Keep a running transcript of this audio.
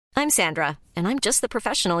I'm Sandra, and I'm just the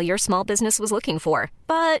professional your small business was looking for.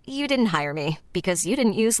 But you didn't hire me because you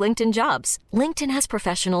didn't use LinkedIn Jobs. LinkedIn has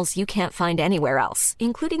professionals you can't find anywhere else,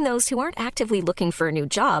 including those who aren't actively looking for a new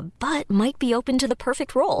job, but might be open to the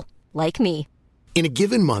perfect role, like me. In a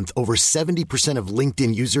given month, over 70% of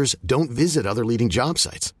LinkedIn users don't visit other leading job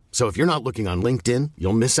sites. So if you're not looking on LinkedIn,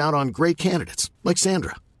 you'll miss out on great candidates like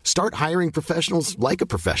Sandra. Start hiring professionals like a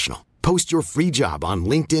professional. Post your free job on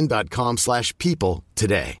linkedin.com/people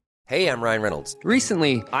today. Hey, I'm Ryan Reynolds.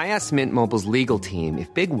 Recently, I asked Mint Mobile's legal team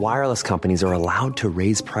if big wireless companies are allowed to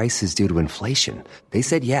raise prices due to inflation. They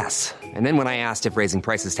said yes. And then when I asked if raising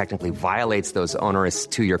prices technically violates those onerous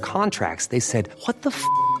 2-year contracts, they said, "What the f***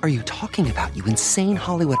 are you talking about, you insane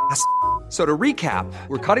Hollywood ass?" So to recap,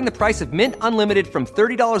 we're cutting the price of Mint Unlimited from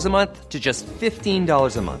 $30 a month to just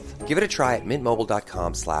 $15 a month. Give it a try at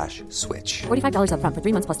mintmobile.com/switch. $45 up front for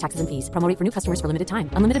 3 months plus taxes and fees. Promo rate for new customers for limited time.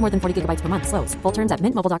 Unlimited more than 40 gigabytes per month. Slows full terms at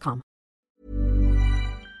mintmobile.com.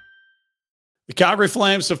 The Calgary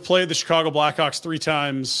Flames have played the Chicago Blackhawks 3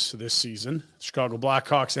 times this season. The Chicago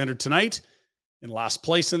Blackhawks entered tonight in last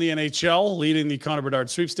place in the NHL, leading the Connor Bedard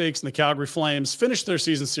sweepstakes, and the Calgary Flames finished their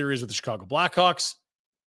season series with the Chicago Blackhawks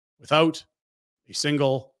without a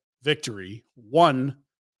single victory, one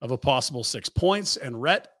of a possible 6 points. And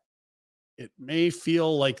Rhett, it may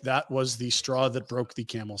feel like that was the straw that broke the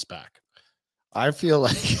camel's back. I feel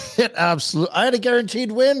like it absolutely. I had a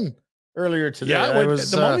guaranteed win earlier today. Yeah,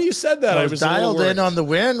 the moment you said that, I was dialed in on the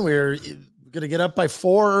win. We were going to get up by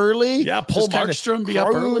 4 early. Yeah, pull Markstrom, be up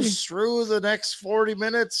early through the next 40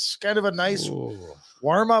 minutes. Kind of a nice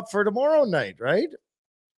warm up for tomorrow night, right?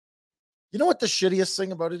 You know what the shittiest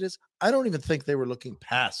thing about it is? I don't even think they were looking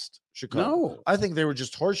past Chicago. No. I think they were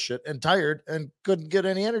just horseshit and tired and couldn't get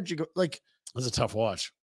any energy. It was a tough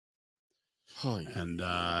watch. Oh, yeah. And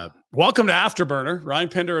welcome to Afterburner, Ryan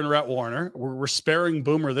Pinder and Rhett Warner. We're sparing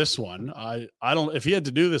Boomer this one. I don't. If he had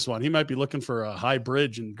to do this one, he might be looking for a high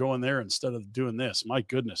bridge and going there instead of doing this. My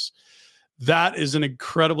goodness, that is an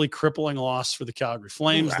incredibly crippling loss for the Calgary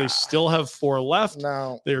Flames. They still have 4 left.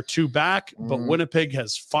 No, they're 2 back, but Winnipeg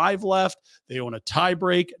has 5 left. They own a tie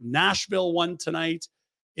break. Nashville won tonight.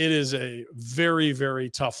 It is a very, very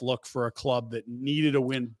tough look for a club that needed a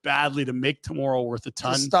win badly to make tomorrow worth a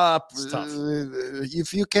ton. Stop.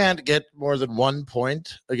 If you can't get more than 1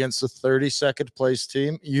 point against a 32nd place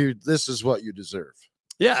team, this is what you deserve.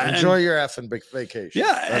 Yeah. Enjoy your effing big vacation.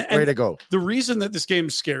 Yeah. Way to go. The reason that this game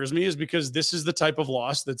scares me is because this is the type of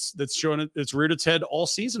loss that's shown its reared its head all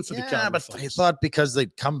season for the Calgary Flames. I thought because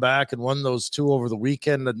they'd come back and won those 2 over the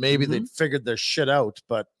weekend that maybe they'd figured their shit out,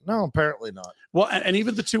 but no, apparently not. Well, and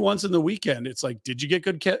even the 2 ones in the weekend, it's like, did you get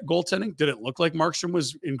good goaltending? Did it look like Markstrom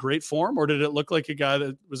was in great form, or did it look like a guy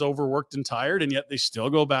that was overworked and tired, and yet they still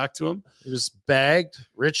go back to him? He was bagged.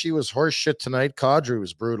 Richie was horse shit tonight. Kadri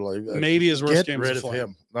was brutal. Maybe his worst game. Get rid of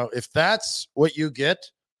him. Now, if that's what you get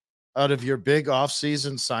out of your big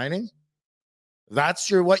offseason signing, that's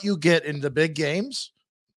what you get in the big games.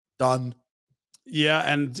 Done. Yeah,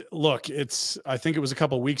 and look, I think it was a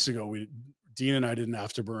couple of weeks ago Dean and I did an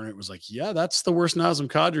afterburn. It was like, yeah, that's the worst Nazem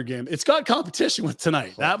Kadri game. It's got competition with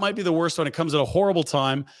tonight. That might be the worst one. It comes at a horrible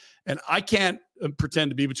time. And I can't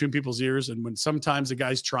pretend to be between people's ears. And when sometimes a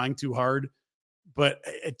guy's trying too hard, but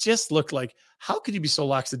it just looked like, how could you be so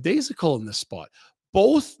lackadaisical in this spot?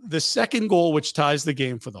 Both the second goal, which ties the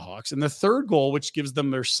game for the Hawks, and the third goal, which gives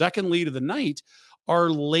them their second lead of the night, are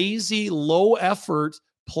lazy, low effort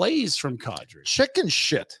plays from Kadri. Chicken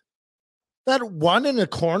shit. That one in the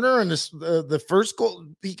corner and the first goal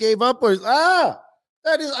he gave up was that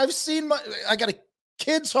is. I got a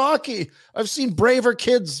kids hockey. I've seen braver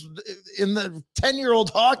kids in the 10-year-old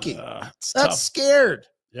hockey. That's tough. Scared.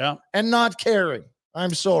 Yeah, and not caring.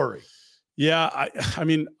 I'm sorry. Yeah, I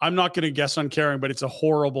mean, I'm not going to guess on caring, but it's a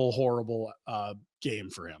horrible, horrible game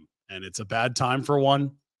for him, and it's a bad time for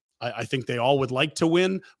one. I think they all would like to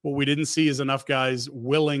win. What we didn't see is enough guys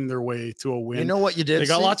willing their way to a win. You know what you did? They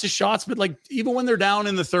got lots of shots, but like even when they're down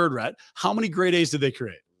in the third, Rhett, how many grade A's did they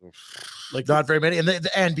create? Like not very many.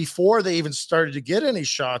 And before they even started to get any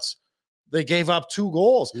shots, they gave up 2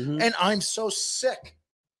 goals. And I'm so sick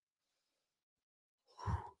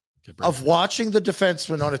of watching the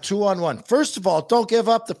defenseman on a 2-on-1. First of all, don't give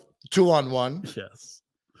up the 2-on-1. Yes.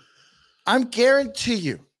 I'm guarantee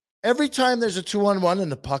you, every time there's a 2-on-1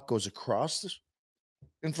 and the puck goes across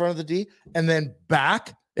in front of the D and then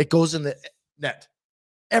back, it goes in the net.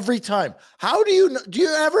 Every time. How do you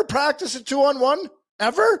ever practice a 2-on-1?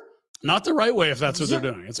 Ever? Not the right way if that's what they're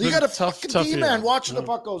doing. It's you got a fucking D-man watching the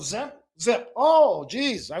puck go zip, zip. Oh,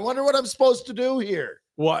 geez. I wonder what I'm supposed to do here.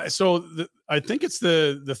 Well, so I think it's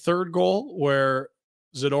the third goal where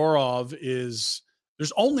Zadorov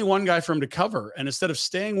There's only one guy for him to cover. And instead of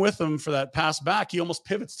staying with him for that pass back, he almost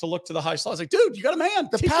pivots to look to the high slot. It's like, dude, you got a man.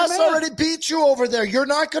 The pass already beat you over there. You're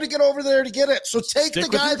not going to get over there to get it. So take the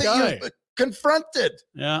guy that you confronted.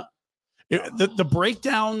 Yeah. The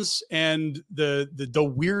breakdowns and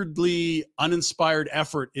the weirdly uninspired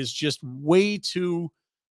effort is just way too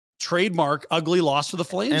trademark ugly loss for the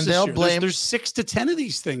Flames. And this they'll year. blame. There's 6 to 10 of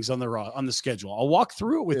these things on the schedule. I'll walk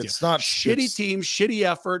through it with you. It's not shitty team, shitty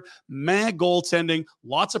effort, mad goaltending,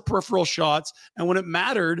 lots of peripheral shots, and when it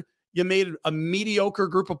mattered, you made a mediocre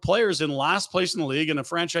group of players in last place in the league and a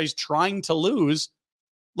franchise trying to lose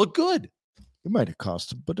look good. You might have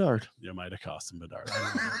cost him Bedard. You might have cost him Bedard.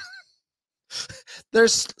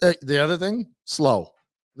 There's the other thing, slow.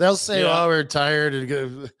 They'll say, "Oh, we're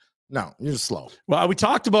tired." No, you're slow. Well, we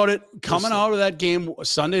talked about it coming out of that game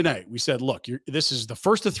Sunday night. We said, look, this is the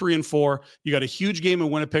first of 3 and 4. You got a huge game in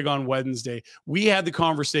Winnipeg on Wednesday. We had the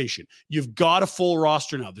conversation. You've got a full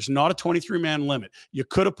roster now. There's not a 23-man limit. You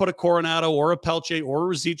could have put a Coronado or a Pelche or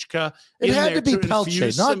a Ruzicka. It had to be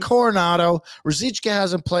Pelche, not Coronado. Ruzicka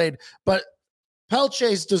hasn't played, but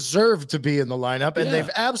Pelche's deserved to be in the lineup, and they've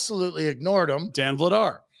absolutely ignored him. Dan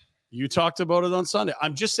Vladar. You talked about it on Sunday.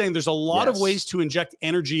 I'm just saying there's a lot of ways to inject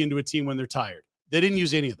energy into a team when they're tired. They didn't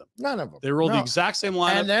use any of them. None of them. They rolled the exact same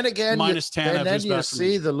lineup. And then again, minus 10. And then you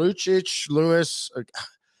see the Lucic, Lewis.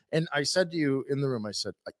 And I said to you in the room, I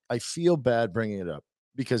said, I feel bad bringing it up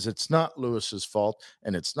because it's not Lewis's fault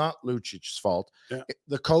and it's not Lucic's fault. Yeah.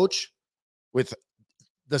 The coach with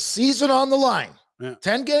the season on the line,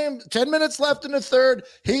 10 minutes left in the third,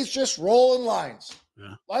 he's just rolling lines.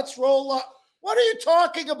 Yeah. Let's roll. What are you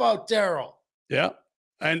talking about, Daryl? Yeah.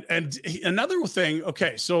 And another thing,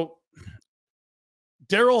 okay, so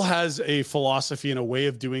Daryl has a philosophy and a way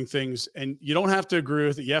of doing things, and you don't have to agree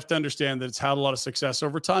with it. You have to understand that it's had a lot of success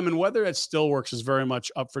over time, and whether it still works is very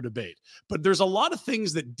much up for debate. But there's a lot of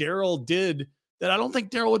things that Daryl did that I don't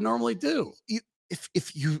think Daryl would normally do.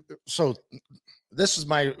 So this is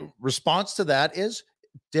my response to that is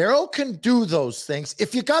Daryl can do those things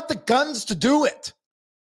if you got the guns to do it.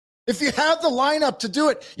 If you have the lineup to do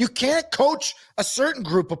it, you can't coach a certain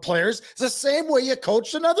group of players the same way you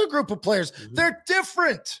coach another group of players. Mm-hmm. They're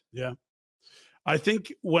different. Yeah. I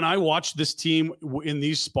think when I watch this team in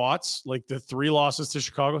these spots, like the 3 losses to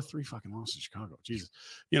Chicago, 3 fucking losses to Chicago, Jesus.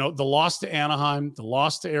 You know, the loss to Anaheim, the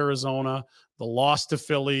loss to Arizona, the loss to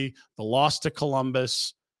Philly, the loss to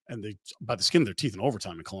Columbus, and they by the skin of their teeth in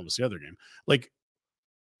overtime in Columbus, the other game. Like,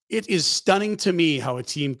 it is stunning to me how a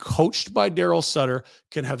team coached by Daryl Sutter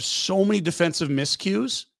can have so many defensive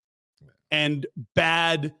miscues and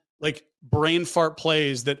bad, like, brain fart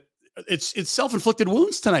plays that it's self-inflicted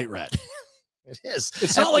wounds tonight, Red. It is.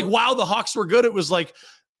 It's not like, wow, the Hawks were good. It was like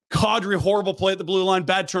Kadri, horrible play at the blue line,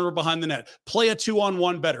 bad turnover behind the net. Play a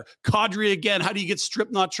 2-on-1 better. Kadri again, how do you get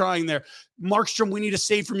stripped not trying there? Markstrom, we need a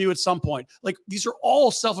save from you at some point. Like, these are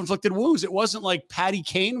all self-inflicted wounds. It wasn't like Patty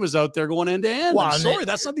Kane was out there going end to end. Well, I'm sorry,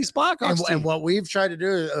 that's not these Blackhawks. And what we've tried to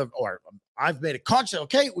do, or I've made a conscious,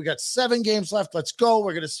 okay, we got 7 games left. Let's go.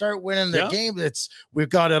 We're going to start winning the game. We've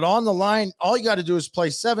got it on the line. All you got to do is play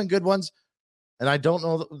 7 good ones. And I don't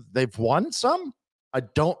know, they've won some. I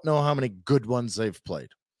don't know how many good ones they've played.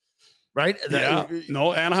 Right? Yeah.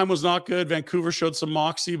 No, Anaheim was not good. Vancouver showed some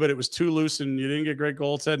moxie, but it was too loose and you didn't get great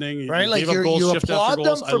goaltending. Right? You like gave up goals, you shift applaud after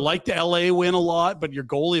goals. them I liked the LA win a lot, but your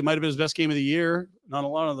goalie might have been his best game of the year. Not a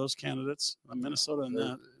lot of those candidates. Minnesota in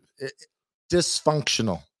that.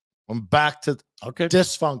 Dysfunctional. I'm back to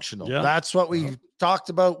dysfunctional. Yeah. That's what we talked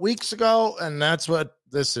about weeks ago, and that's what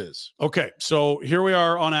this is. Okay, so here we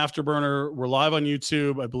are on Afterburner. We're live on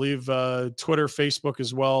YouTube, I believe, Twitter, Facebook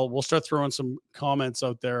as well. We'll start throwing some comments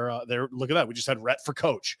out there. Look at that. We just had Rhett for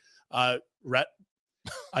coach. Rhett,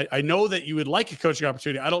 I know that you would like a coaching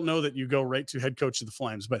opportunity. I don't know that you go right to head coach of the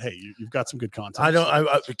Flames, but hey, you've got some good content.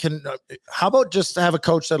 How about just have a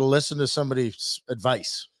coach that'll listen to somebody's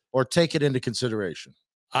advice or take it into consideration?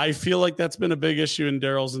 I feel like that's been a big issue in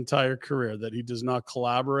Daryl's entire career, that he does not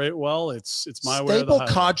collaborate well. It's my way. Staple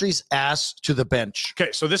Kadri's ass to the bench.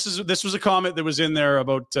 Okay, so this was a comment that was in there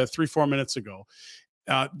about 3-4 minutes ago.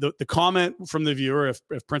 The comment from the viewer,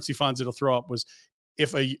 if Princey finds it'll throw up, was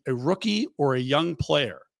if a rookie or a young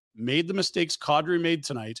player made the mistakes Kadri made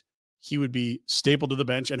tonight, he would be stapled to the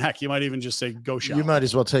bench. And heck, you might even just say, go shower. You might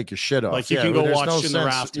as well take your shit off. Like you can go watch in the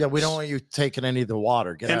rafters. Yeah, we don't want you taking any of the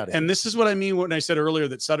water. Get out of here. And this is what I mean when I said earlier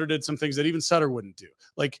that Sutter did some things that even Sutter wouldn't do.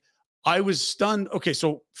 Like, I was stunned. Okay,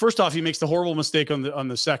 so first off, he makes the horrible mistake on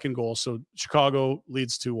the second goal. So Chicago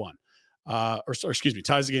leads 2-1. Or excuse me,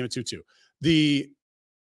 ties the game at 2-2.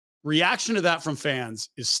 reaction to that from fans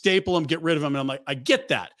is staple him, get rid of him. And I'm like, I get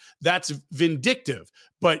that. That's vindictive.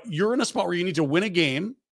 But you're in a spot where you need to win a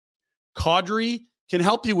game. Kadri can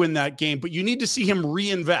help you win that game, but you need to see him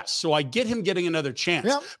reinvest. So I get him getting another chance.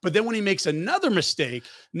 Yep. But then when he makes another mistake,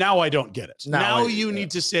 now I don't get it. Now you need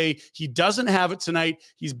to say he doesn't have it tonight.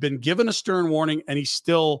 He's been given a stern warning, and he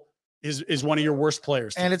still is one of your worst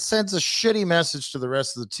players tonight. And it sends a shitty message to the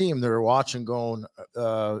rest of the team that are watching going,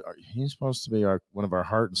 he's supposed to be one of our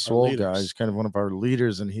heart and soul guys, kind of one of our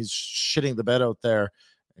leaders, and he's shitting the bed out there,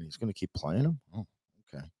 and he's going to keep playing him? Oh,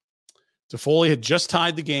 okay. Toffoli had just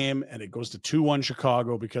tied the game, and it goes to 2-1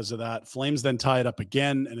 Chicago because of that. Flames then tie it up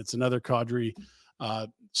again, and it's another Kadri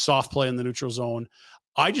soft play in the neutral zone.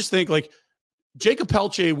 I just think, like, Jacob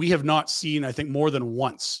Pelche, we have not seen, I think, more than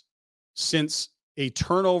once since a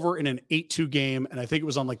turnover in an 8-2 game, and I think it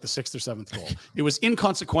was on like the 6th or 7th goal. It was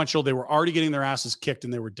inconsequential. They were already getting their asses kicked,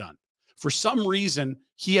 and they were done. For some reason,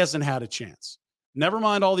 he hasn't had a chance. Never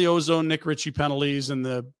mind all the ozone Nick Ritchie penalties and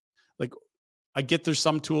I get there's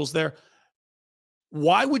some tools there.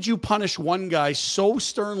 Why would you punish one guy so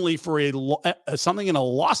sternly for something in a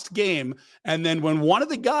lost game? And then when one of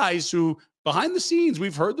the guys who behind the scenes,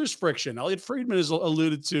 we've heard there's friction. Elliot Friedman has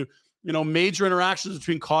alluded to, major interactions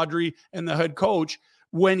between Kadri and the head coach.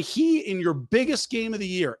 When he, in your biggest game of the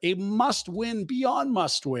year, a must-win, beyond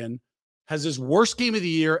must-win, has his worst game of the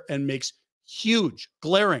year and makes huge,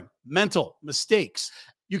 glaring, mental mistakes,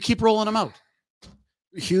 you keep rolling him out.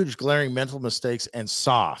 Huge glaring mental mistakes and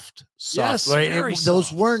soft. Yes, right?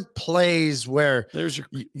 Those weren't plays where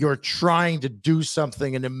you're trying to do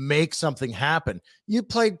something and to make something happen. You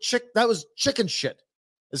played that was chicken shit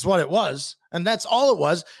is what it was. And that's all it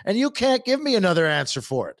was. And you can't give me another answer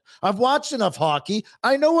for it. I've watched enough hockey.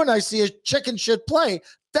 I know when I see a chicken shit play,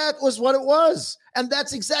 that was what it was. And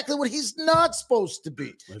that's exactly what he's not supposed to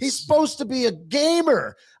be. He's supposed to be a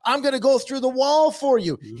gamer. I'm going to go through the wall for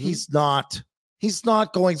you. Mm-hmm. He's not. He's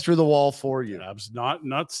not going through the wall for you. Yeah,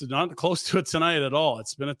 not close to it tonight at all.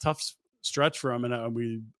 It's been a tough stretch for him.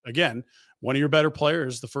 And again, one of your better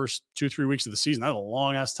players the first 2-3 weeks of the season. That was a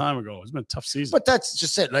long ass time ago. It's been a tough season. But that's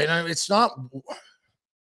just it. Like, it's not.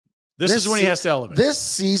 This is when he has to elevate. This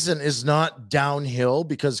season is not downhill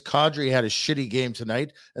because Kadri had a shitty game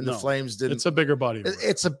tonight and the Flames didn't. It's a bigger body work.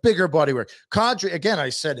 It's a bigger body work. Kadri, again, I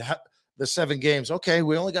said the 7 games. Okay,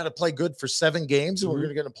 we only got to play good for 7 games and we're going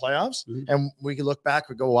to get in the playoffs. Mm-hmm. And we can look back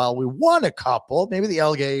and go, well, we won a couple. Maybe the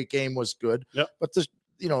LA game was good. Yep. But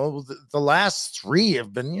the last 3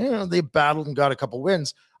 have been, they battled and got a couple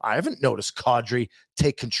wins. I haven't noticed Kadri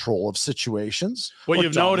take control of situations. What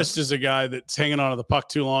you've noticed is a guy that's hanging on to the puck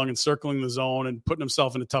too long and circling the zone and putting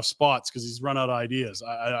himself into tough spots because he's run out of ideas.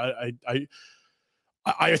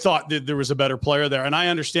 I thought that there was a better player there. And I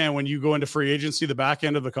understand when you go into free agency, the back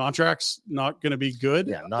end of the contract's not going to be good.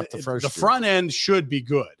 Yeah, not the first. The front end should be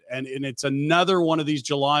good. And it's another one of these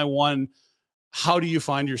July 1. How do you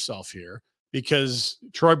find yourself here? Because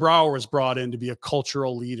Troy Brouwer was brought in to be a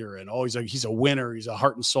cultural leader and he's a winner. He's a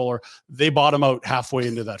heart and soul. They bought him out halfway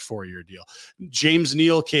into that 4-year deal. James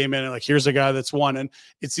Neal came in and here's a guy that's won. And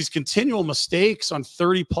it's these continual mistakes on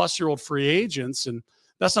 30-plus-year-old free agents. And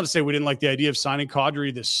that's not to say we didn't like the idea of signing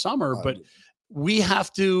Kadri this summer, but we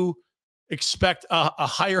have to expect a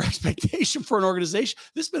higher expectation for an organization.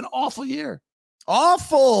 This has been an awful year.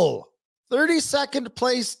 Awful. 32nd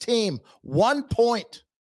place team. 1 point.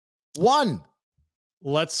 1.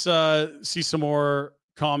 Let's see some more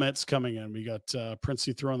comments coming in. We got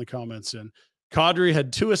Princey throwing the comments in. Kadri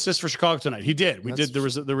had 2 assists for Chicago tonight. He did.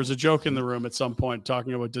 There was a joke in the room at some point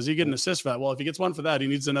talking about, does he get an assist for that? Well, if he gets 1 for that, he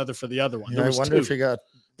needs another for the other one. Yeah, I wonder 2. if he got.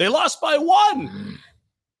 They lost by 1.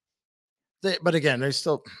 But again, they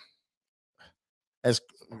still, as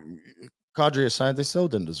Kadri aside, they still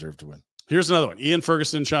didn't deserve to win. Here's another one. Ian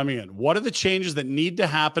Ferguson chiming in. What are the changes that need to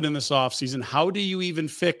happen in this offseason? How do you even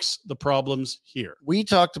fix the problems here? We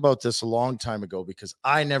talked about this a long time ago because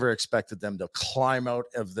I never expected them to climb out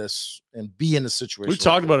of this and be in a situation. We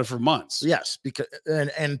talked about it for months. Yes, because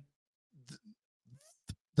and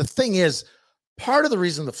the thing is, part of the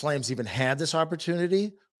reason the Flames even had this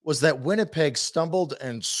opportunity was that Winnipeg stumbled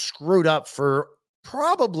and screwed up for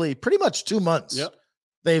probably pretty much 2 months. Yep.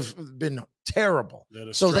 They've been terrible.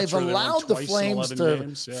 So they've allowed the Flames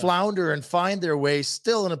to flounder and find their way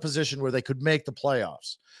still in a position where they could make the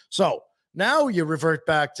playoffs. So now you revert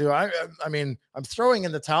back to, I mean, I'm throwing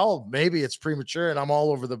in the towel. Maybe it's premature and I'm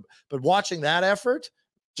all over but watching that effort,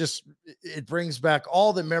 it brings back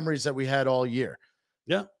all the memories that we had all year.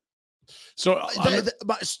 Yeah. So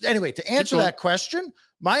anyway, to answer that question,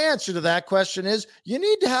 my answer to that question is you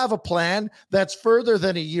need to have a plan that's further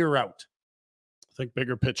than a year out. Think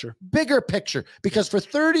bigger picture. Bigger picture. Because for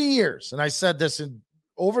 30 years, and I said this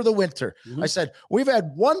over the winter, I said, we've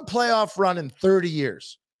had one playoff run in 30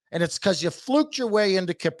 years, and it's because you fluked your way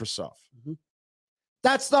into Kiprusoff.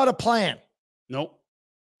 That's not a plan. Nope.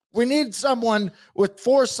 We need someone with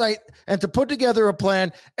foresight and to put together a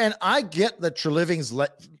plan. And I get that Treliving's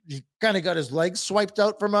he kind of got his legs swiped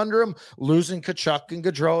out from under him, losing Kachuk and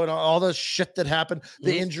Gaudreau and all the shit that happened,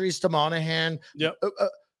 the injuries to Monahan. Yep.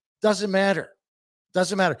 Doesn't matter.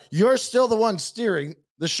 Doesn't matter. You're still the one steering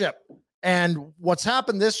the ship. And what's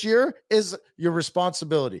happened this year is your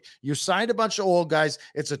responsibility. You signed a bunch of old guys.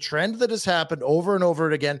 It's a trend that has happened over and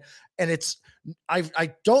over again. And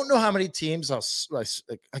I don't know how many teams I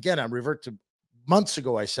revert to months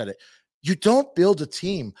ago. I said it. You don't build a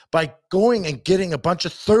team by going and getting a bunch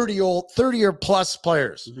of 30-year plus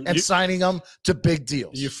players and signing them to big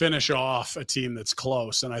deals. You finish off a team that's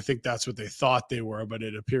close. And I think that's what they thought they were, but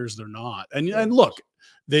it appears they're not. And look,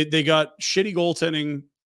 they got shitty goaltending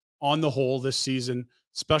on the whole this season.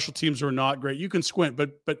 Special teams were not great. You can squint,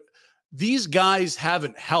 but these guys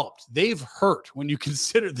haven't helped. They've hurt when you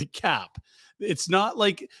consider the cap. It's not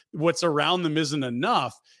like what's around them isn't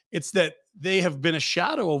enough. It's that they have been a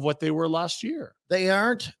shadow of what they were last year. They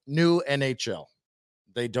aren't new NHL.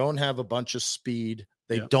 They don't have a bunch of speed.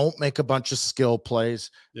 They don't make a bunch of skill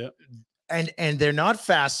plays. Yeah. And they're not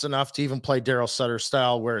fast enough to even play Daryl Sutter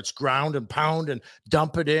style where it's ground and pound and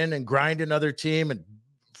dump it in and grind another team and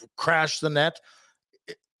crash the net.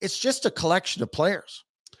 It's just a collection of players.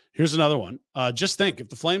 Here's another one. Just think, if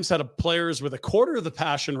the Flames had players with a quarter of the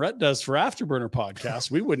passion Rhett does for Afterburner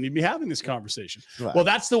podcast, we wouldn't even be having this conversation. Right. Well,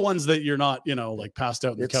 that's the ones that you're not, like passed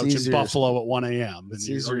out on the couch in Buffalo at 1 a.m.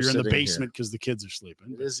 Or you're in the basement because the kids are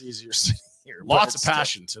sleeping. It is easier sitting here. Lots of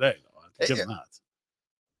passion today, though. Give them that.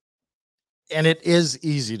 And it is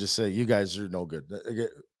easy to say, you guys are no good.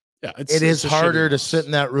 Yeah, it is harder to sit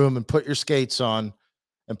in that room and put your skates on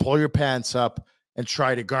and pull your pants up and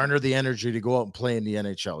try to garner the energy to go out and play in the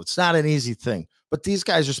NHL. It's not an easy thing, but these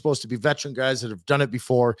guys are supposed to be veteran guys that have done it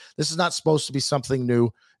before. This is not supposed to be something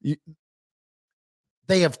new.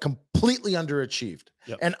 They have completely underachieved.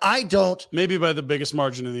 Yep. And I don't. Maybe by the biggest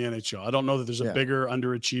margin in the NHL. I don't know that there's a bigger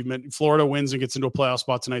underachievement. Florida wins and gets into a playoff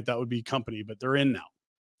spot tonight. That would be company, but they're in now.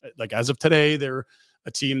 Like as of today, they're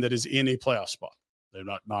a team that is in a playoff spot. They're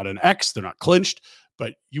not an X. They're not clinched.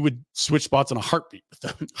 But you would switch spots in a heartbeat with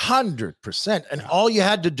them. 100%. And all you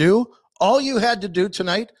had to do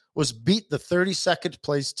tonight was beat the 32nd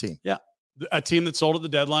place team. Yeah. A team that sold at the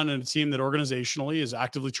deadline and a team that organizationally is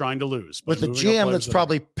actively trying to lose. With a GM that's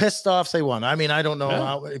probably pissed off they won. I mean, I don't know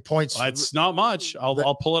how many points. It's not much.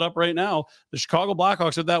 I'll pull it up right now. The Chicago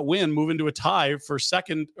Blackhawks with that win move into a tie for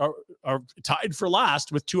second or tied for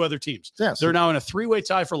last with two other teams. Yes. They're now in a three-way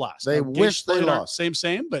tie for last. They wish they lost.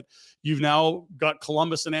 Same, but you've now got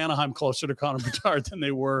Columbus and Anaheim closer to Connor Bedard than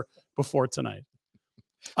they were before tonight.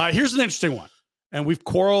 Here's an interesting one. And we've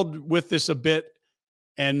quarreled with this a bit.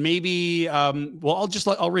 And maybe, I'll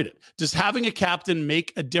read it. Does having a captain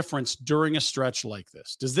make a difference during a stretch like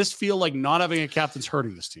this? Does this feel like not having a captain's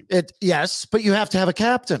hurting this team? Yes, but you have to have a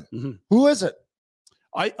captain. Mm-hmm. Who is it?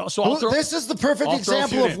 This is the perfect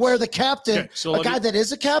example of where the captain, guy that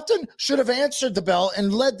is a captain, should have answered the bell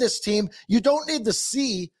and led this team. You don't need the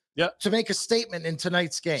C to make a statement in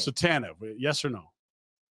tonight's game. So Tanev, yes or no?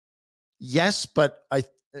 Yes, but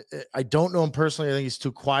I don't know him personally. I think he's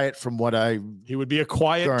too quiet from what he would be a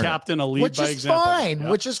quiet captain, a lead by example.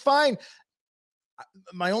 Which is fine.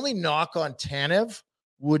 My only knock on Tanev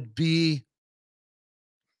would be,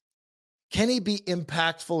 can he be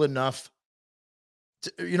impactful enough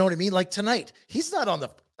to, you know what I mean? Like tonight, he's not on the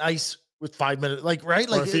ice with 5 minutes, right?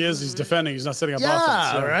 Or if he is, he's defending. He's not setting up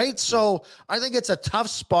offense. Right? So I think it's a tough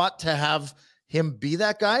spot to have him be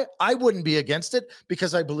that guy. I wouldn't be against it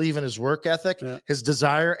because I believe in his work ethic, his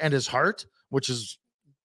desire, and his heart, which is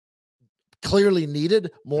clearly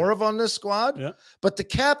needed more of on this squad. Yeah. But the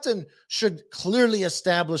captain should clearly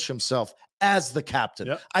establish himself as the captain.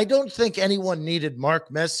 Yeah. I don't think anyone needed Mark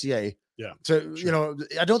Messier.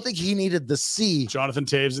 I don't think he needed the C. Jonathan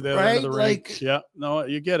Taves at the other end of the rink. No,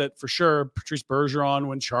 you get it for sure. Patrice Bergeron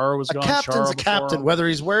when Chara was gone. Captain's a captain, whether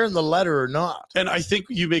he's wearing the letter or not. And I think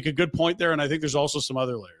you make a good point there. And I think there's also some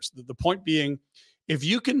other layers. The point being, if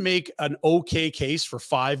you can make an okay case for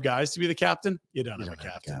 5 guys to be the captain, you don't have a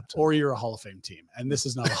captain. Or you're a Hall of Fame team. And this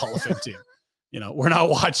is not a Hall of Fame team. We're not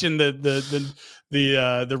watching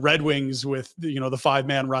the Red Wings with the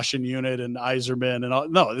 5-man Russian unit and Yzerman and all.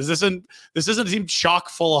 No, this isn't a team chock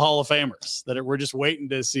full of Hall of Famers that we're just waiting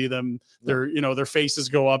to see them. Their faces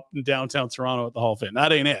go up in downtown Toronto at the Hall of Fame.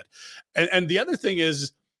 That ain't it. And the other thing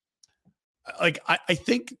is, like, I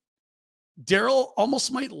think Daryl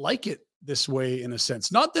almost might like it this way in a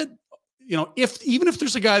sense. Not that, even if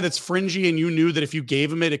there's a guy that's fringy and you knew that if you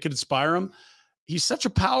gave him it could inspire him, he's such a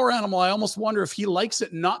power animal. I almost wonder if he likes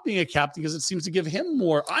it not being a captain because it seems to give him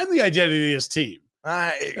more. I'm the identity of his team.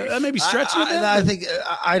 That may be stretching a bit.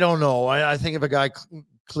 I don't know. I think if a guy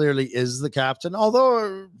clearly is the captain,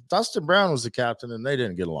 although Dustin Brown was the captain and they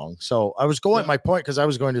didn't get along. So I was going my point because I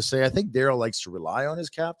was going to say I think Daryl likes to rely on his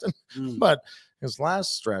captain, but his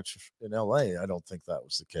last stretch in LA, I don't think that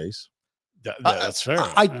was the case. That's fair.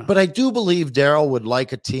 But I do believe Daryl would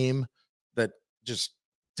like a team that just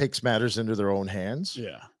takes matters into their own hands.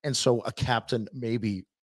 Yeah. And so a captain, maybe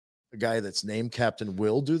a guy that's named captain,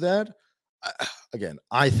 will do that. Again,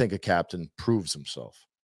 I think a captain proves himself.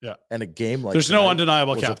 Yeah. And a game like there's no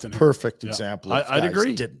undeniable captain. Perfect example. I'd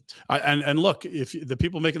agree. Didn't. And look, if the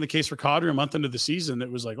people making the case for Kadri a month into the season,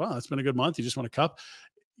 it was like, wow, it's been a good month. You just won a cup.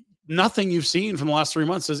 Nothing you've seen from the last 3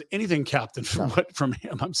 months says anything captain from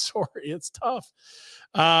him. I'm sorry. It's tough.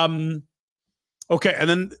 Okay. And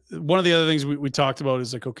then one of the other things we talked about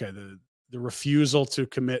is like, okay, the refusal to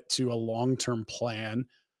commit to a long-term plan.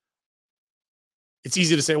 It's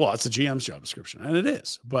easy to say, well, it's a GM's job description, and it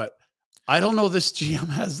is, but I don't know this GM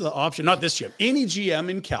has the option, not this GM, any GM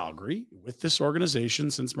in Calgary with this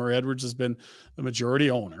organization since Murray Edwards has been the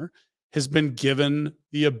majority owner has been given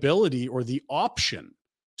the ability or the option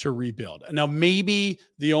to rebuild. Now, maybe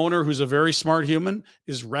the owner, who's a very smart human,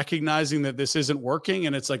 is recognizing that this isn't working.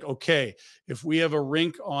 And it's like, okay, if we have a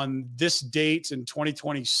rink on this date in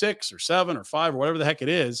 2026 or 7 or 5 or whatever the heck it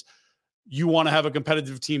is, you want to have a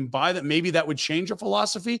competitive team by that. Maybe that would change a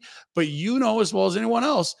philosophy, but as well as anyone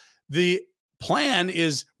else, the plan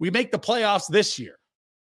is we make the playoffs this year.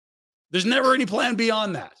 There's never any plan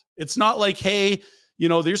beyond that. It's not like, hey,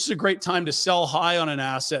 this is a great time to sell high on an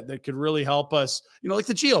asset that could really help us, like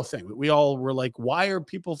the Geo thing. We all were like, why are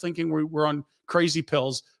people thinking we're on crazy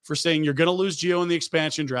pills for saying you're going to lose Geo in the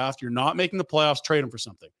expansion draft? You're not making the playoffs, trade him for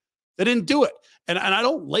something. They didn't do it. And I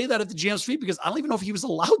don't lay that at the GM's feet because I don't even know if he was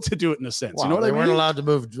allowed to do it in a sense. Well, they weren't allowed to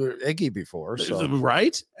move Iggy before. So.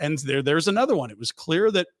 Right. And there's another one. It was clear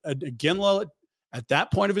that Ginla at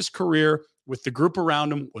that point of his career with the group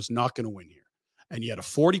around him was not going to win here. And he had a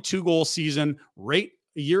 42-goal season right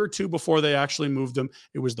a year or two before they actually moved him.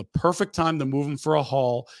 It was the perfect time to move him for a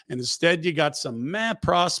haul. And instead, you got some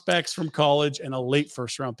prospects from college and a late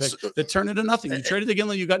first-round pick that turned into nothing. You traded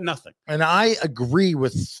Ginla, you got nothing. And I agree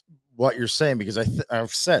with what you're saying because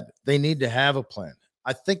I've said they need to have a plan.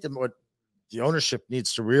 I think that what the ownership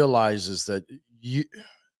needs to realize is that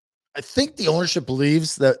I think the ownership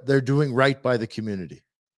believes that they're doing right by the community.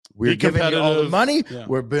 We're giving you all the money. Yeah.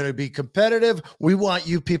 We're going to be competitive. We want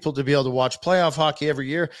you people to be able to watch playoff hockey every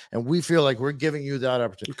year, and we feel like we're giving you that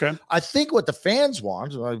opportunity. Okay. I think what the fans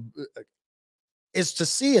want is to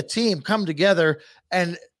see a team come together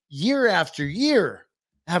and year after year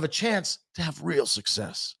have a chance to have real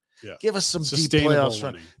success. Yeah. Give us some deep playoffs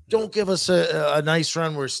run. Don't give us a nice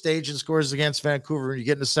run where Stajan scores against Vancouver and you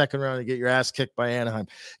get in the second round and get your ass kicked by Anaheim.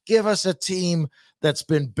 Give us a team that's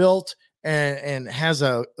been built and has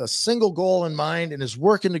a single goal in mind and is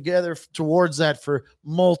working together towards that for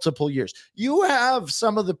multiple years. You have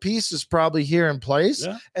some of the pieces probably here in place.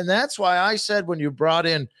 Yeah. And that's why I said when you brought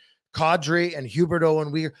in Kadri and Huberdeau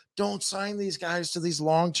and Weir, don't sign these guys to these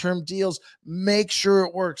long-term deals. Make sure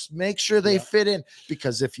it works. Make sure they fit in.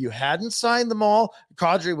 Because if you hadn't signed them all,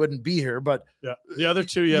 Kadri wouldn't be here. But the other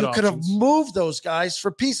two, you could have moved those guys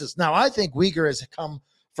for pieces. Now, I think Weegar has come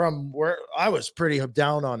from where I was pretty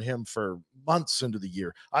down on him for months into the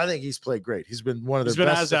year. I think he's played great. He's been one of their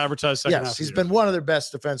best. He's been as advertised second half. Yes, he's been one of their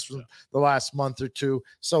best defensemen the last month or two.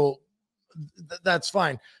 So that's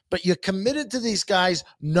fine. But you committed to these guys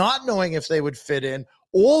not knowing if they would fit in.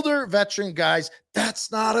 Older veteran guys, that's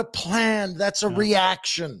not a plan. That's a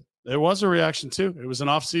reaction. It was a reaction too. It was an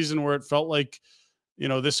off season where it felt like,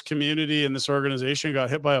 this community and this organization got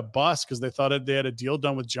hit by a bus because they thought they had a deal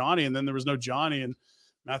done with Johnny, and then there was no Johnny. And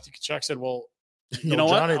Matthew Tkachuk said, well, you know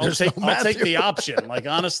Johnny, what? I'll take the option. Like,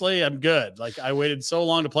 honestly, I'm good. Like, I waited so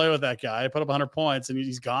long to play with that guy. I put up 100 points and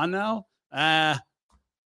he's gone now.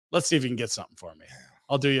 Let's see if you can get something for me.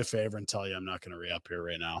 I'll do you a favor and tell you I'm not going to re-up here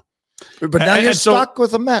right now. But now you're stuck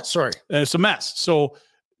with a mess. Sorry. It's a mess. So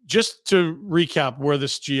just to recap where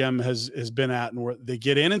this GM has been at and where they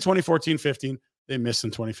get in 2014-15, they miss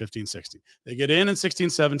in 2015-16. They get in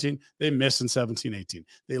 16-17. They miss in 17-18.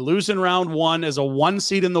 They lose in round 1 as a 1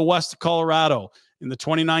 seed in the West of Colorado in the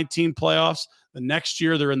 2019 playoffs. The next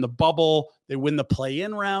year they're in the bubble. They win the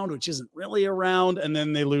play-in round, which isn't really a round. And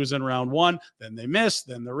then they lose in round 1. Then they miss.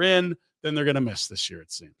 Then they're in. Then they're going to miss this year,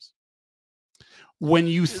 it seems. when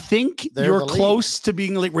you think you're close to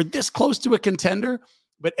being like, we're this close to a contender,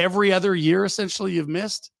 but every other year, essentially, you've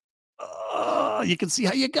missed. You can see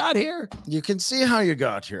how you got here. You can see how you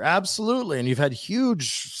got here. Absolutely. And you've had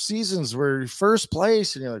huge seasons where you're first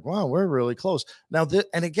place and you're like, wow, we're really close. Now,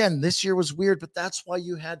 and again, this year was weird, but that's why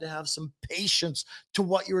you had to have some patience to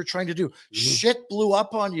what you were trying to do. Mm-hmm. Shit blew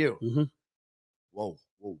up on you. Mm-hmm. Whoa.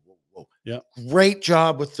 Yeah. Great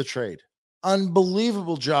job with the trade.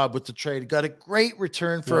 Unbelievable job with the trade. Got a great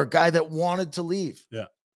return for a guy that wanted to leave. Yeah.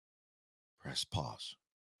 Press pause.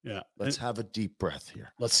 Yeah. Let's have a deep breath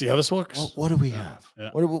here. Let's see how this works. What do we have? Yeah.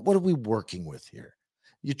 What are we working with here?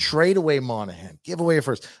 You trade away Monahan, give away a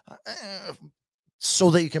first, so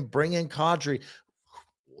that you can bring in Kadri,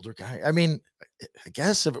 older guy. I mean, I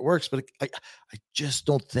guess if it works, but I just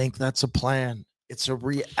don't think that's a plan. It's a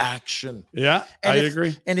reaction. Yeah, I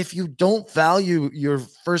agree. And if you don't value your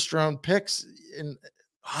first round picks in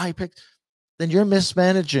high picks, then you're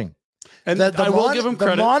mismanaging. And I will give him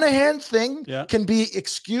credit. The Monahan thing can be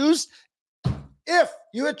excused if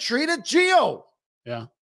you had treated Gio. Yeah.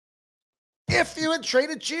 If you had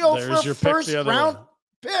traded Gio for a first round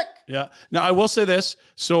pick. Yeah. Now, I will say this.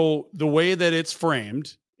 So the way that it's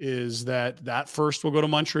framed is that first will go to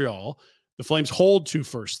Montreal. The Flames hold 2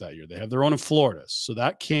 firsts that year. They have their own in Florida. So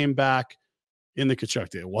that came back in the Tkachuk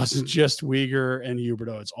day. It wasn't just Weegar and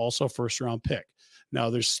Huberdeau. It's also a first round pick. Now,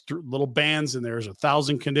 there's little bands in there. There's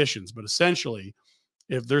 1,000 conditions. But essentially,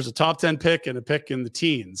 if there's a top 10 pick and a pick in the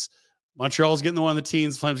teens, Montreal's getting the one in the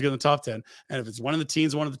teens, Flames getting the top 10. And if it's one in the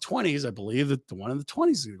teens, one of the 20s, I believe that the one in the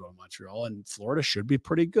 20s is going to go to Montreal. And Florida should be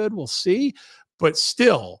pretty good. We'll see. But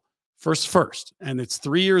still, first. And it's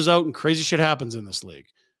 3 years out, and crazy shit happens in this league.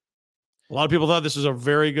 A lot of people thought this was a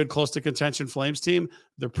very good, close to contention Flames team.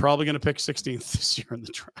 They're probably going to pick 16th this year in the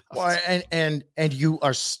draft. Well, and you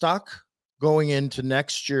are stuck going into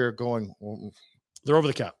next year going, well, they're over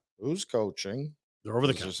the cap. Who's coaching? They're over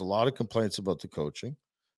the cap. There's a lot of complaints about the coaching.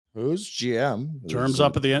 Who's GM? Terms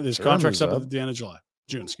up at the end. His contract's up at the end of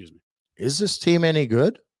June, excuse me. Is this team any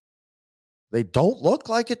good? They don't look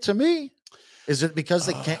like it to me. Is it because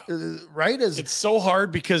they can't, right? It's so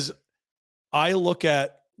hard because I look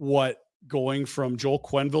at what going from Joel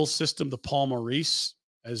Quenneville's system to Paul Maurice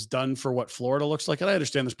has done for what Florida looks like. And I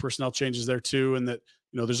understand there's personnel changes there too. And that,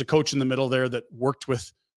 there's a coach in the middle there that worked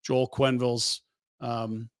with Joel Quenneville's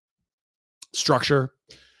structure.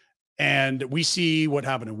 And we see what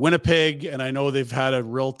happened in Winnipeg. And I know they've had a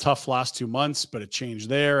real tough last 2 months, but it changed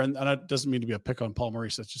there. And it doesn't mean to be a pick on Paul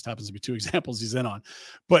Maurice. That just happens to be 2 examples he's in on.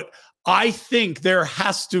 But I think there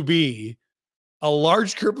has to be a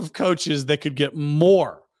large group of coaches that could get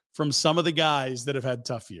more from some of the guys that have had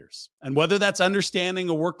tough years. And whether that's understanding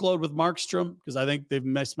a workload with Markstrom, because I think they've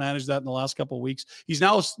mismanaged that in the last couple of weeks. He's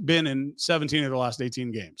now been in 17 of the last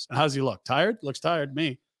 18 games. And how does he look? Tired? Looks tired to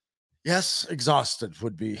me. Yes, exhausted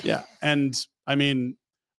would be. Yeah. And I mean,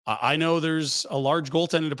 I know there's a large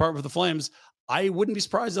goaltending department for the Flames. I wouldn't be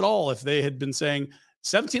surprised at all if they had been saying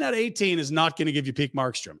 17 out of 18 is not going to give you peak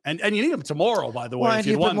Markstrom. And you need him tomorrow, by the way. Well, and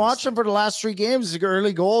you've been watching for the last 3 games,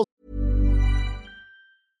 early goals.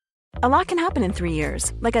 A lot can happen in 3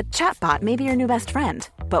 years, like a chatbot may be your new best friend.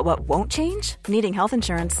 But what won't change? Needing health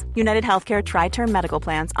insurance. United Healthcare Tri-Term Medical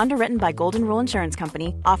Plans, underwritten by Golden Rule Insurance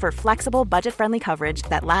Company, offer flexible, budget-friendly coverage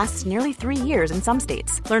that lasts nearly 3 years in some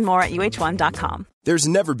states. Learn more at uh1.com. There's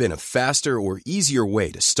never been a faster or easier way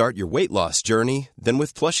to start your weight loss journey than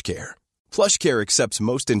with PlushCare. PlushCare accepts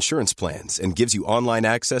most insurance plans and gives you online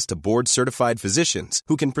access to board-certified physicians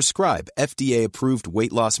who can prescribe FDA-approved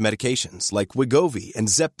weight loss medications like Wegovy and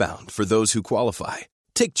Zepbound for those who qualify.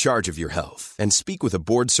 Take charge of your health and speak with a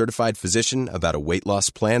board-certified physician about a weight loss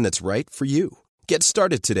plan that's right for you. Get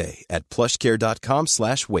started today at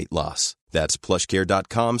plushcare.com/weight loss. That's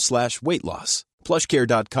plushcare.com/weight loss.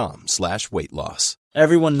 plushcare.com/weight loss.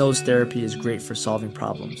 Everyone knows therapy is great for solving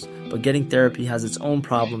problems, but getting therapy has its own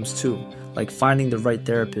problems too, like finding the right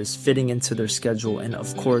therapist, fitting into their schedule, and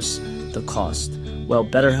of course, the cost. Well,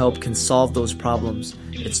 BetterHelp can solve those problems.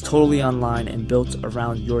 It's totally online and built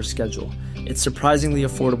around your schedule. It's surprisingly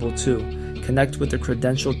affordable too. Connect with a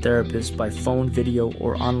credentialed therapist by phone, video,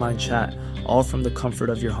 or online chat, all from the comfort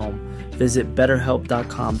of your home. Visit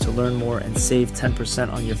BetterHelp.com to learn more and save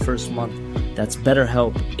 10% on your first month. That's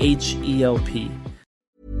BetterHelp, H-E-L-P.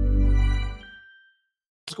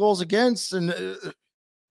 Goals against, and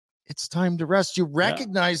it's time to rest. You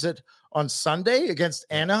recognize it on Sunday against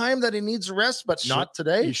Anaheim that he needs a rest, but not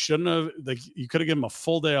today. You shouldn't have. You could have given him a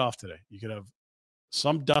full day off today. You could have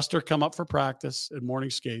some duster come up for practice at morning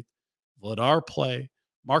skate. Vladar play.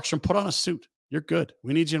 Markstrom, put on a suit. You're good.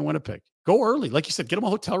 We need you in Winnipeg. Go early, like you said. Get him a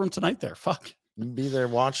hotel room tonight. There, fuck. Be there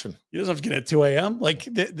watching. He doesn't have to get at 2 a.m. Like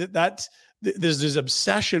there's this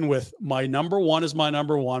obsession with my number one is my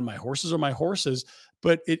number one. My horses are my horses.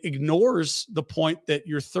 But it ignores the point that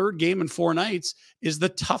your third game in 4 nights is the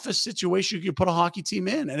toughest situation you can put a hockey team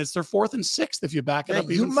in. And it's their 4th and 6th if you back it up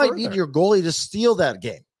even You might further. need your goalie to steal that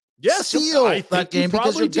game. Yes, steal that game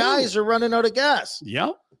because your guys are running out of gas. Yeah.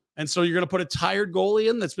 And so you're going to put a tired goalie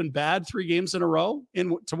in that's been bad 3 games in a row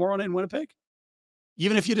tomorrow night in Winnipeg?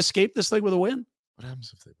 Even if you'd escape this thing with a win? What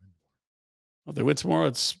happens if they win? Well, if they win tomorrow,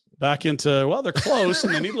 it's back into, well, they're close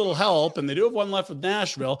and they need a little help, and they do have one left with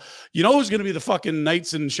Nashville. You know who's going to be the fucking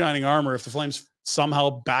knights in shining armor if the Flames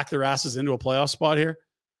somehow back their asses into a playoff spot here?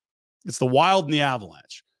 It's the Wild and the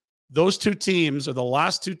Avalanche. Those 2 teams are the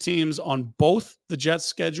last 2 teams on both the Jets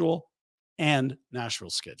schedule and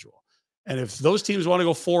Nashville's schedule. And if those teams want to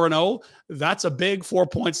go 4-0, that's a big 4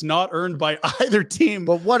 points not earned by either team.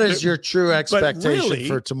 But what is your true expectation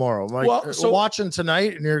for tomorrow? Like, watching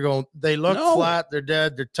tonight, and you're going, they look flat, they're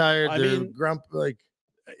dead, they're tired, they're grumpy. Like,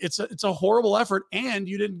 it's a horrible effort, and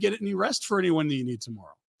you didn't get any rest for anyone that you need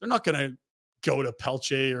tomorrow. They're not going to go to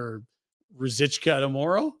Pelche or Ruzicka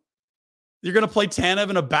tomorrow. You're going to play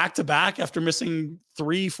Tanev in a back-to-back after missing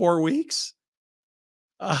 3-4 weeks.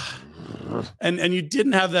 And you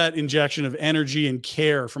didn't have that injection of energy and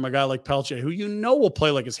care from a guy like Pelche, who will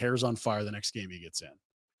play like his hair's on fire the next game he gets in.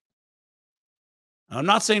 And I'm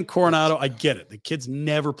not saying Coronado, I get it. The kid's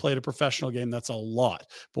never played a professional game. That's a lot.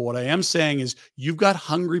 But what I am saying is you've got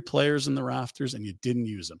hungry players in the rafters and you didn't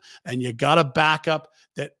use them. And you got a backup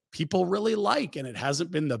that people really like. And it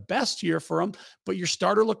hasn't been the best year for them, but your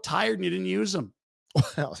starter looked tired and you didn't use him.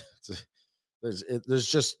 Well,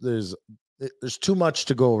 there's too much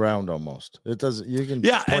to go around almost. It doesn't, you can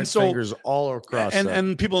point fingers all across.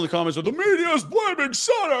 And people in the comments are, the media is blaming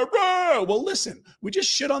Sutter. Well, listen, we just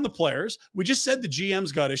shit on the players. We just said the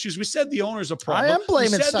GM's got issues. We said the owner's a problem. I am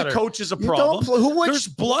blaming Sutter. The coach is a problem. There's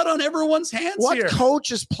blood on everyone's hands here. What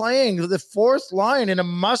coach is playing the 4th line in a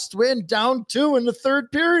must-win down 2 in the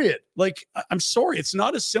 3rd period? Like, I'm sorry. It's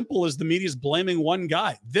not as simple as the media's blaming one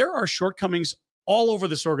guy. There are shortcomings all over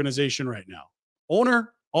this organization right now.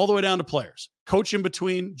 Owner, all the way down to players. Coach in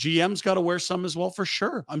between. GM's got to wear some as well, for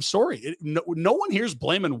sure. I'm sorry. No one here's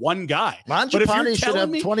blaming one guy. Mangiapane should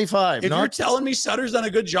have 25. If you're telling me Sutter's done a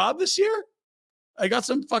good job this year, I got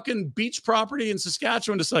some fucking beach property in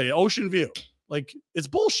Saskatchewan to sell you. Ocean View. Like, it's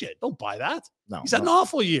bullshit. Don't buy that. No, he's had an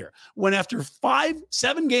awful year. When after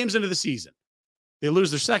 5-7 games into the season, they lose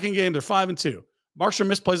their second game, they're 5-2. Markstrom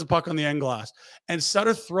misplays the puck on the end glass, and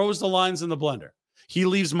Sutter throws the lines in the blender. He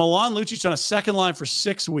leaves Milan Lucic on a second line for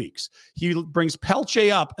 6 weeks. He brings Pelche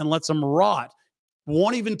up and lets him rot.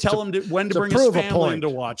 Won't even tell him when to bring his family in to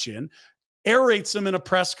watch in. Aerates him in a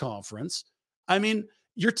press conference. I mean,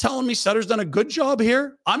 you're telling me Sutter's done a good job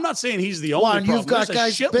here? I'm not saying he's the only problem. You've got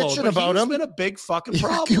guys bitching about him. He's been a big fucking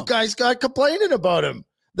problem. You guys got complaining about him.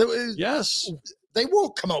 Yes. They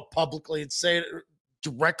won't come out publicly and say it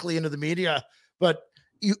directly into the media. But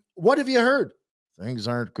what have you heard? Things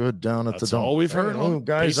aren't good down at the dome. That's all we've heard.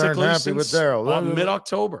 Guys aren't happy with Daryl.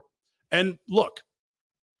 Mid-October. And look,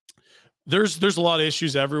 there's a lot of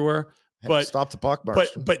issues everywhere. But stop the puck,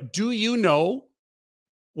 but do you know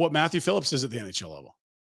what Matthew Phillips is at the NHL level?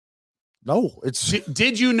 No.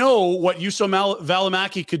 Did you know what Juuso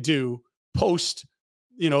Välimäki could do post,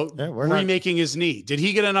 remaking his knee? Did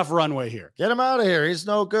he get enough runway here? Get him out of here. He's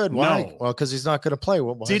no good. Why? No. Well, because he's not going to play.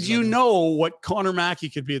 Did you know what Connor Mackey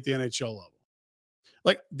could be at the NHL level?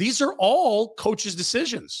 Like, these are all coaches'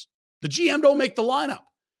 decisions. The GM don't make the lineup.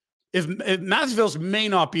 If Matthew Phillips may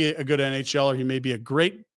not be a good NHLer, he may be a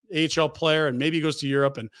great AHL player, and maybe he goes to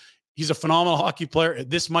Europe, and he's a phenomenal hockey player.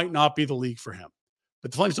 This might not be the league for him. But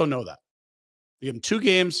the Flames don't know that. They give him 2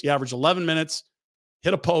 games. He averaged 11 minutes,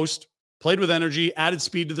 hit a post, played with energy, added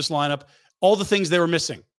speed to this lineup, all the things they were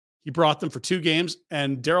missing. He brought them for 2 games,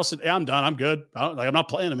 and Daryl said, I'm done. I'm good. I'm not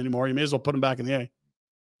playing him anymore. You may as well put him back in the A.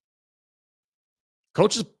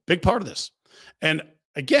 Coach is a big part of this. And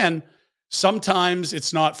again, sometimes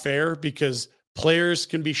it's not fair because players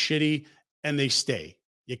can be shitty and they stay.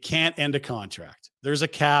 You can't end a contract. There's a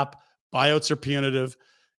cap. Buyouts are punitive.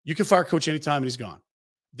 You can fire coach anytime and he's gone.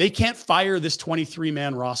 They can't fire this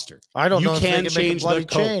 23-man roster. I don't know if they can change the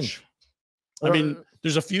coach. I mean,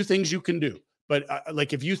 there's a few things you can do. But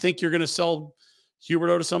like if you think you're going to sell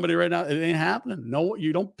Huberdeau to somebody right now, it ain't happening. No,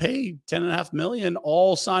 you don't pay $10.5 million,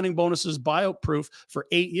 all signing bonuses, buyout proof for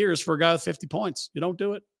 8 years for a guy with 50 points. You don't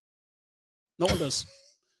do it. No one does.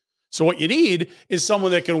 So what you need is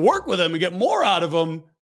someone that can work with him and get more out of him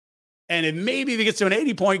And if maybe if he gets to an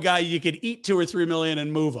 80-point guy, you could eat $2 or $3 million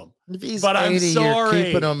and move him. If he's but 80, I'm sorry. you're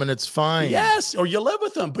keeping him and it's fine. Yes, or you live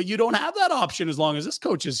with him, but you don't have that option as long as this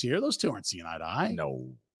coach is here. Those two aren't seeing eye to eye. No.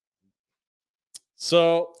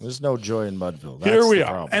 So there's no joy in Mudville. That's here we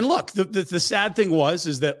are. problem. And look, the sad thing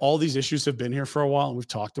is that all these issues have been here for a while, and we've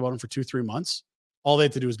talked about them for 2-3 months. All they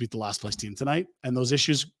had to do was beat the last place team tonight, and those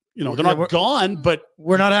issues, they're not gone, but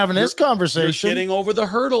we're not having this conversation. You're getting over the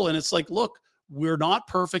hurdle, and it's like, look, we're not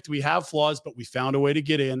perfect. We have flaws, but we found a way to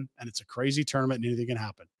get in, and it's a crazy tournament, and anything can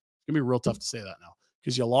happen. It's going to be real tough to say that now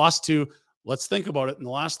because you lost to, let's think about it, in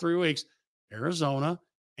the last 3 weeks, Arizona,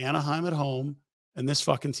 Anaheim at home, and this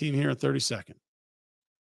fucking team here in 32nd.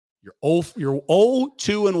 You're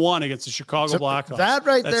 0-2-1 against the Chicago Blackhawks. That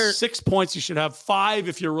right That's there. 6 points. You should have 5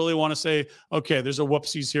 if you really want to say, okay, there's a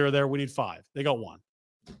whoopsies here or there. We need 5. They got 1.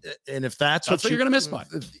 And if that's what you're going to miss by.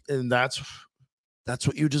 And that's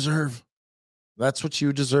what you deserve. That's what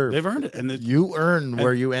you deserve. They've earned it. And you earn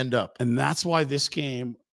where you end up. And that's why this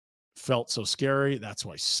game felt so scary. That's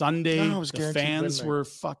why Sunday the fans were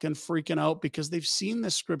fucking freaking out because they've seen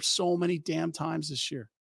this script so many damn times this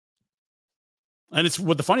year. And it's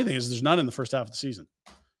what the funny thing is, there's none in the first half of the season.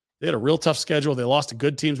 They had a real tough schedule. They lost to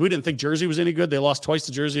good teams. We didn't think Jersey was any good. They lost twice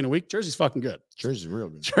to Jersey in a week. Jersey's fucking good. Jersey's real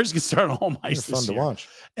good. Jersey can start on home ice this year. Fun to watch.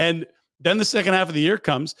 And then the second half of the year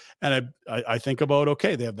comes, and I think about,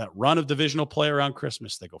 okay, they have that run of divisional play around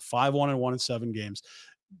Christmas. They go 5-1-1 in 7 games.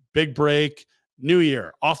 Big break, New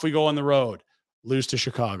Year. Off we go on the road. Lose to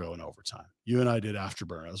Chicago in overtime. You and I did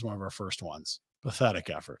Afterburner. That was one of our first ones. Pathetic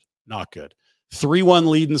effort. Not good. 3-1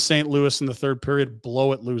 lead in St. Louis in the third period.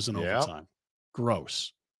 Blow it, lose in overtime.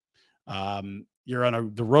 Gross. You're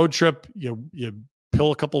on the road trip. You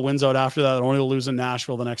pull a couple wins out after that. Only to lose in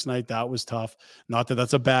Nashville the next night. That was tough. Not that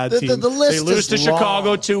that's a bad team. The list they lose to long.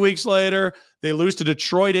 Chicago 2 weeks later. They lose to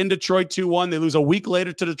Detroit in Detroit 2-1. They lose a week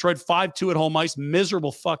later to Detroit 5-2 at home ice.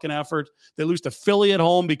 Miserable fucking effort. They lose to Philly at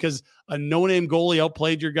home because a no-name goalie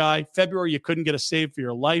outplayed your guy. February, you couldn't get a save for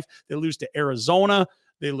your life. They lose to Arizona.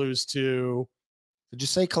 They lose to... Did you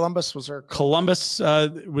say Columbus was our Columbus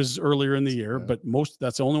was earlier in the year, but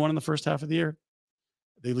that's the only one in the first half of the year.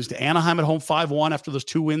 They lose to Anaheim at home 5-1 after those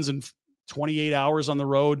 2 wins in 28 hours on the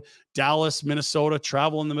road. Dallas, Minnesota,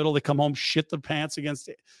 travel in the middle. They come home, shit their pants against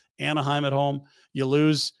Anaheim at home. You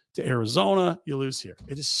lose to Arizona. You lose here.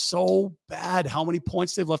 It is so bad how many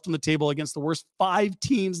points they've left on the table against the worst 5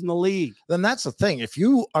 teams in the league. Then that's the thing. If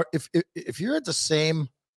you're at the same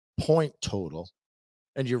point total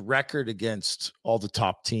and your record against all the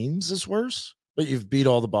top teams is worse, but you've beat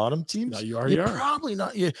all the bottom teams, you're probably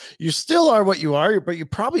not. You still are what you are, but you're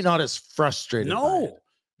probably not as frustrated. No,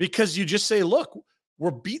 because you just say, look,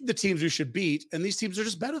 we're beating the teams we should beat, and these teams are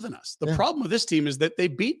just better than us. The problem with this team is that they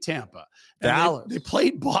beat Tampa. Dallas. They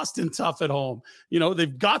played Boston tough at home.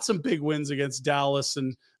 They've got some big wins against Dallas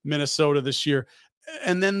and Minnesota this year.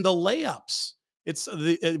 And then the layups.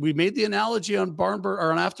 We made the analogy on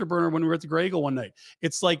Afterburner when we were at the Grey Eagle one night.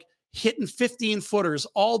 It's like hitting 15-footers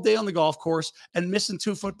all day on the golf course and missing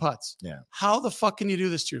 2-foot putts. Yeah. How the fuck can you do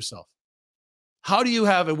this to yourself? How do you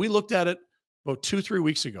have it? We looked at it about 2-3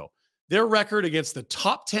 weeks ago. Their record against the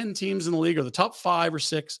top 10 teams in the league or the top 5 or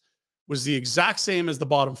 6 was the exact same as the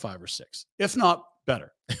bottom 5 or 6, if not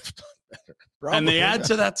better. And they add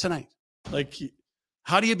to that tonight. Like,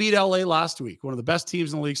 how do you beat LA last week? One of the best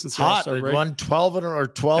teams in the league since the All-Star break. Won 12 or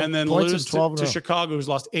 12 and then points lose in 12 to Chicago, who's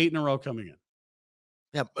lost 8 in a row coming in.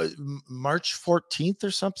 Yeah, March 14th or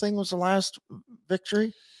something was the last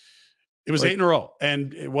victory. It was 8 in a row,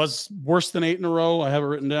 and it was worse than 8 in a row. I have it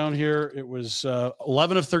written down here. It was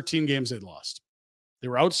 11 of 13 games they'd lost. They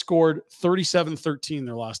were outscored 37-13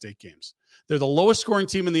 their last 8 games. They're the lowest scoring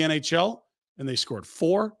team in the NHL, and they scored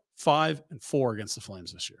 4, 5, and 4 against the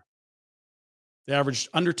Flames this year. They averaged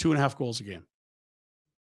under 2.5 goals a game.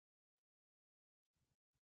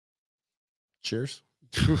 Cheers.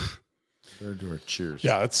 Cheers.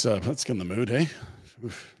 Yeah, let's get in the mood, hey?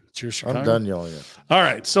 Cheers, Chicago. I'm done yelling it. All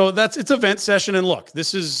right, so it's event session, and look,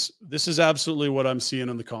 this is absolutely what I'm seeing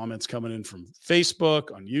in the comments coming in from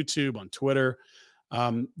Facebook, on YouTube, on Twitter.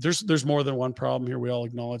 There's more than one problem here. We all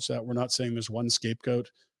acknowledge that. We're not saying there's one scapegoat.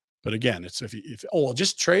 But again, it's if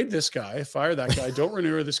just trade this guy, fire that guy, don't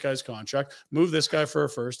renew this guy's contract, move this guy for a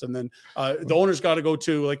first, and then the owner's got to go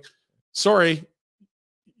to, like, sorry,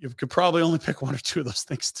 you could probably only pick 1 or 2 of those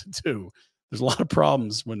things to do. There's a lot of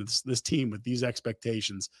problems when it's this team with these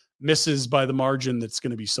expectations misses by the margin that's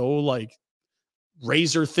going to be so like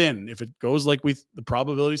razor thin. If it goes like the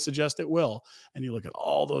probability suggests it will, and you look at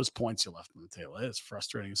all those points you left on the table, it's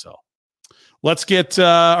frustrating as hell. Let's get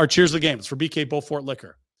our cheers of the game. It's for BK Beaufort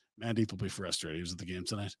Liquor. Mandeep will be frustrated. He was at the game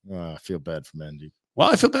tonight. I feel bad for Mandeep. Well,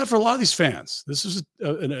 I feel bad for a lot of these fans. This is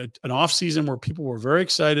an off season where people were very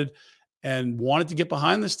excited and wanted to get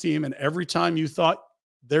behind this team. And every time you thought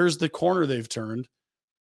there's the corner they've turned,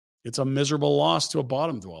 it's a miserable loss to a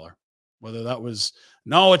bottom dweller. Whether that was,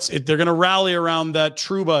 they're going to rally around that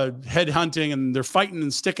Trouba headhunting and they're fighting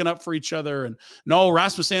and sticking up for each other. And no,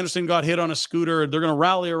 Rasmus Andersson got hit on a scooter. They're going to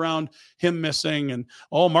rally around him missing. And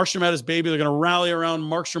Markstrom had his baby. They're going to rally around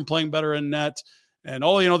Markstrom playing better in net. And,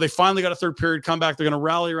 they finally got a third period comeback. They're going to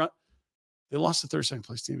rally around. They lost the 32nd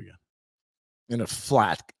place team again. In a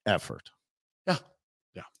flat effort. Yeah.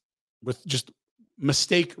 With just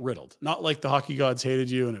mistake riddled. Not like the hockey gods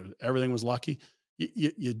hated you and everything was lucky.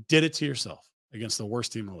 You did it to yourself against the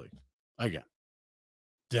worst team in the league. Again.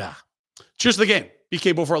 Yeah. Cheers to the game.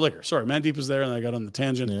 BK Beaufort Liquor. Sorry, Mandeep was there and I got on the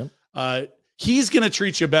tangent. Yeah. He's going to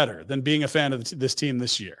treat you better than being a fan of this team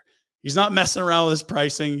this year. He's not messing around with his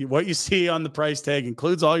pricing. What you see on the price tag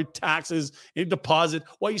includes all your taxes, any deposit.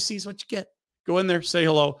 What you see is what you get. Go in there, say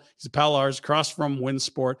hello. He's a pal of ours, across from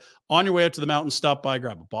Winsport. On your way up to the mountain, stop by,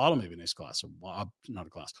 grab a bottle, maybe a nice glass, or not a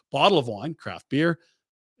glass, bottle of wine, craft beer.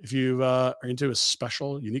 If you are into a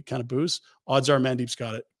special, unique kind of booze, odds are Mandeep's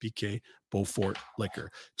got it. BK Beaufort Liquor.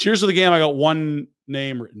 Cheers to the game. I got one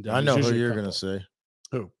name written down. I know who you're going to say.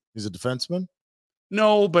 Who? He's a defenseman?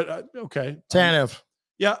 No, but okay. Tanev.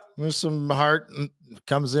 Yeah. There's some heart,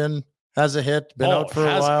 comes in, has a hit, been out for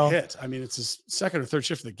a while. Hit. I mean, it's his second or third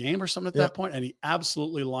shift of the game or something at that point, and he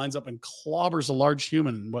absolutely lines up and clobbers a large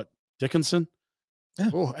human. What, Dickinson? Yeah.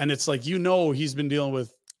 Oh, and it's like, he's been dealing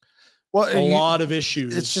with a lot of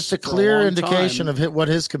issues. It's just a clear indication of what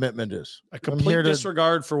his commitment is. A complete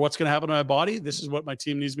disregard for what's going to happen to my body. This is what my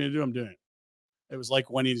team needs me to do. I'm doing it. It was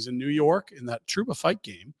like when he's in New York in that Trouba fight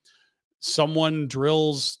game, someone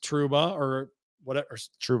drills Trouba or whatever.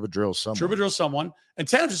 Trouba drills someone. And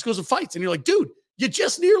Tanev just goes and fights. And you're like, dude, you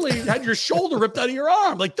just nearly had your shoulder ripped out of your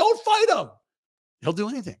arm. Like, don't fight him. He'll do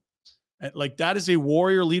anything. And like, that is a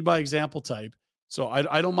warrior lead by example type. So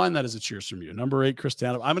I don't mind that as a cheers from you. Number 8, Chris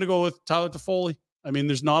Tanev. I'm going to go with Tyler Toffoli. I mean,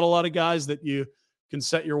 there's not a lot of guys that you can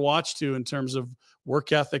set your watch to in terms of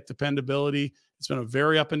work ethic, dependability. It's been a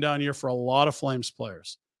very up and down year for a lot of Flames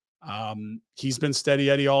players. He's been steady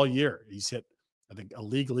Eddie all year. He's hit, I think, a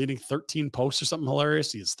league leading 13 posts or something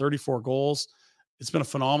hilarious. He has 34 goals. It's been a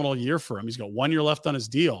phenomenal year for him. He's got 1 year left on his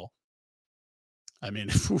deal. I mean,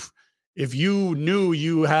 if you knew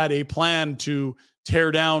you had a plan to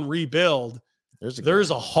tear down, rebuild, there's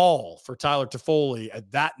a haul for Tyler Toffoli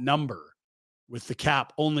at that number with the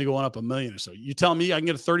cap only going up $1 million or so. You tell me I can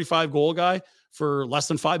get a 35 goal guy for less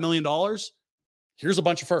than $5 million? Here's a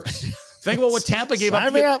bunch of firsts. Think about what Tampa gave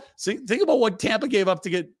up. Think about what Tampa gave up to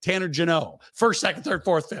get Tanner Jeannot. First, second, third,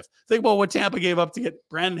 fourth, fifth. Think about what Tampa gave up to get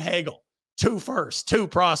Brandon Hagel. 2 firsts, 2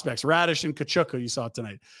 prospects, Radish and Kachuk, who you saw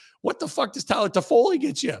tonight. What the fuck does Tyler Toffoli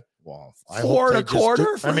get you? Well,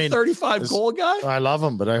 4.25 for a 35 goal guy? I love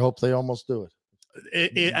him, but I hope they almost do it.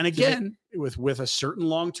 And again, with a certain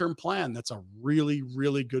long-term plan, that's a really,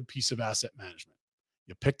 really good piece of asset management.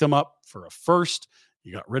 You picked them up for a first.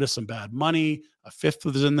 You got rid of some bad money. A fifth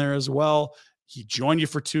was in there as well. He joined you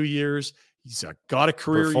for 2 years. He's got a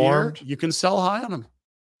career year. You can sell high on him.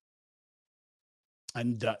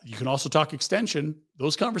 And you can also talk extension.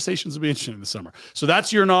 Those conversations will be interesting in the summer. So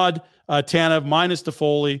that's your nod, Tanev. Mine is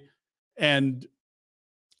Toffoli. And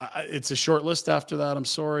it's a short list after that. I'm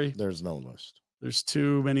sorry. There's no list. There's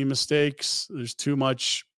too many mistakes. There's too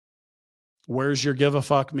much. Where's your give a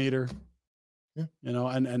fuck meter? Yeah.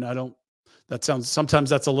 And I don't, sometimes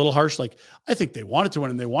that's a little harsh. Like, I think they wanted to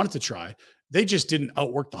win and they wanted to try. They just didn't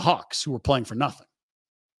outwork the Hawks, who were playing for nothing.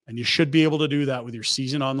 And you should be able to do that with your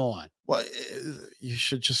season on the line. Well, you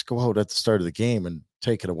should just go out at the start of the game and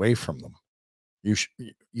take it away from them.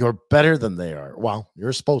 You're better than they are. Well,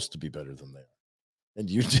 you're supposed to be better than they are. And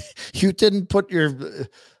you didn't put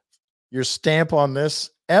your stamp on this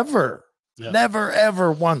ever. Yeah. Never,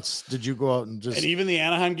 ever once did you go out and just. And even the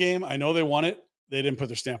Anaheim game, I know they won it. They didn't put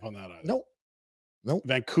their stamp on that either. Nope.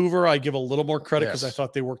 Vancouver, I give a little more credit because I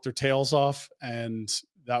thought they worked their tails off, and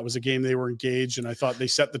that was a game they were engaged. And I thought they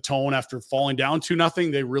set the tone after falling down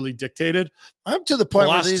 2-0. They really dictated. I'm to the point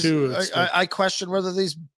where I question whether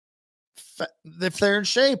if they're in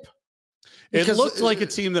shape. It looked like a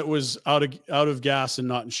team that was out of gas and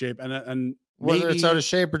not in shape, and whether it's out of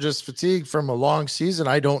shape or just fatigue from a long season,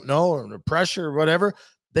 I don't know, or pressure or whatever.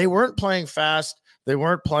 They weren't playing fast. They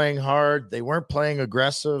weren't playing hard. They weren't playing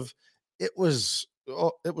aggressive. It was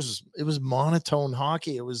monotone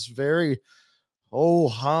hockey. It was very,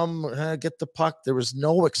 get the puck. There was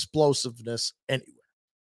no explosiveness anywhere.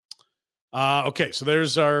 Okay, so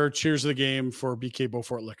there's our cheers of the game for BK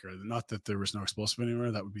Beaufort Liquor. Not that there was no explosive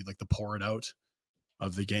anywhere. That would be like the pour it out.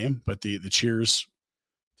 of the game, but the cheers,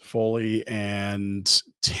 Foley and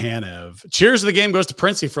Tanev. Cheers of the game goes to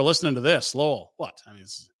Princey for listening to this. Lowell, what? I mean,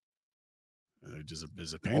 is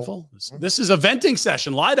it painful? This is a venting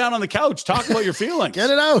session. Lie down on the couch. Talk about your feelings. Get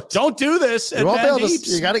it out. Don't do this at Van Deeps.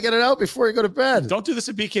 You got to get it out before you go to bed. Don't do this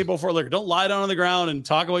at BK before liquor. Don't lie down on the ground and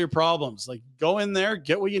talk about your problems. Like, go in there,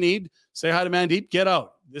 get what you need, say hi to Mandeep, get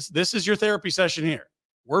out. This is your therapy session here.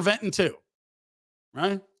 We're venting too,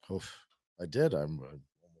 right? Oof, I did. I'm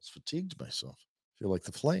almost fatigued myself. Feel like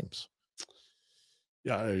the Flames.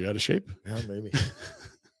 Yeah, you out of shape? Yeah, maybe.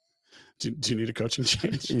 Do you need a coaching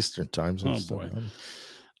change? Eastern time zone. Oh, boy.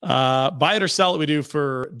 Buy it or sell it, we do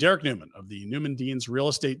for Derek Newman of the Newman Deans Real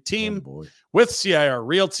Estate Team with CIR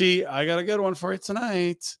Realty. I got a good one for you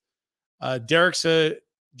tonight. Derek's a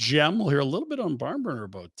gem. We'll hear a little bit on Barnburner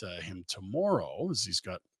about him tomorrow, as he's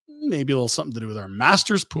got maybe a little something to do with our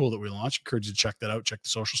Masters pool that we launched. Encourage you to check that out. Check the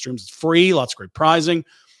social streams. It's free. Lots of great prizing.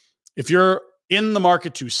 If you're in the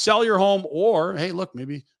market to sell your home, or, hey, look,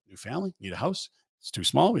 maybe new family, need a house. It's too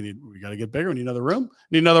small. We got to get bigger. We need another room.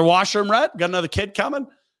 Need another washroom, Rhett. Got another kid coming.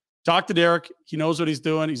 Talk to Derek. He knows what he's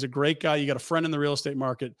doing. He's a great guy. You got a friend in the real estate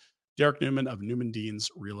market. Derek Newman of Newman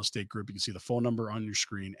Deans Real Estate Group. You can see the phone number on your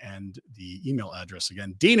screen and the email address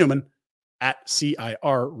again,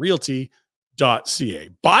 dnewman@cirrealty.ca.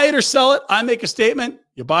 Buy it or sell it. I make a statement.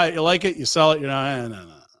 You buy it, you like it, you sell it. You're not. No.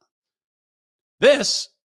 This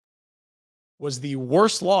was the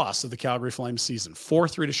worst loss of the Calgary Flames season.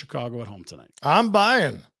 4-3 to Chicago at home tonight. I'm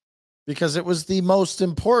buying because it was the most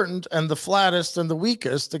important and the flattest and the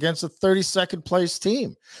weakest against a 32nd place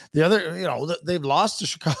team. The other, they've lost to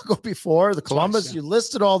Chicago before. The Columbus, Twice, yeah. You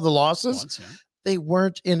listed all the losses. Once, yeah. They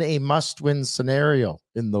weren't in a must-win scenario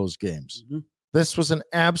in those games. Mm-hmm. This was an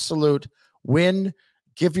absolute win.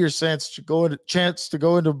 Give your chance to go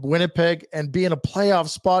into Winnipeg and be in a playoff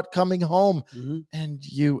spot coming home. Mm-hmm. And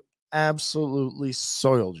you absolutely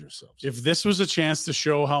soiled yourselves. If this was a chance to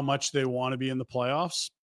show how much they want to be in the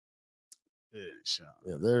playoffs,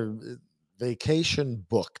 they're vacation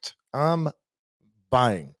booked. I'm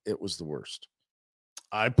buying. It was the worst.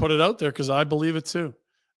 I put it out there because I believe it too.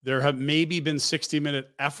 There have maybe been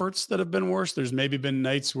 60-minute efforts that have been worse. There's maybe been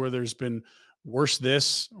nights where there's been worse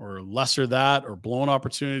this or lesser that or blown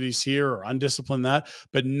opportunities here or undisciplined that,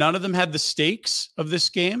 but none of them had the stakes of this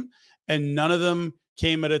game, and none of them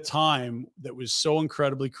came at a time that was so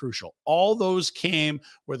incredibly crucial. All those came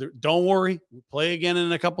don't worry, we'll play again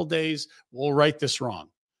in a couple days. We'll right this wrong.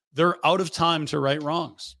 They're out of time to right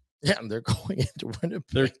wrongs. Yeah, and they're going into Winnipeg.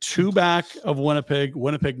 They're 2 back of Winnipeg.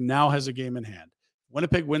 Winnipeg now has a game in hand.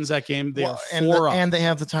 Winnipeg wins that game. They are 4 up. And they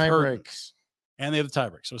have the tie breaks. And they have the tie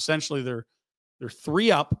break. So essentially they're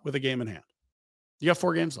 3 up with a game in hand. You got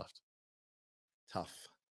 4 games left. Tough.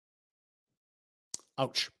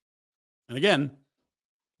 Ouch. And again,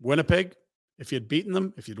 Winnipeg, if you had beaten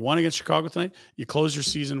them, if you'd won against Chicago tonight, you close your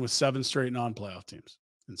season with 7 straight non-playoff teams.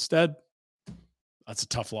 Instead, that's a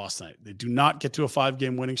tough loss tonight. They do not get to a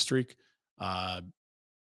 5-game winning streak.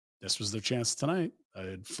 This was their chance tonight. I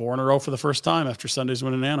had 4 in a row for the first time after Sunday's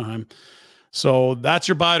win in Anaheim. So that's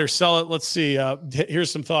your buy it or sell it. Let's see. Here's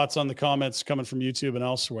some thoughts on the comments coming from YouTube and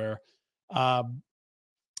elsewhere.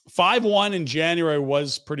 5-1 in January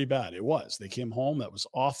was pretty bad. It was. They came home. That was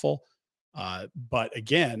awful. But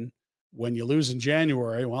again, when you lose in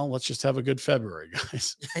January, well, let's just have a good February,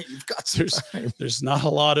 guys. You've got some time. There's not a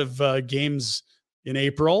lot of games in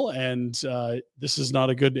April, and this is not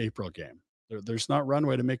a good April game. There's not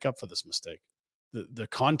runway to make up for this mistake. The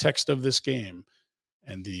context of this game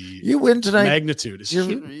and you win tonight, magnitude is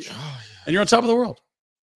huge. And you're on top of the world.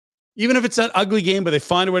 Even if it's that ugly game, but they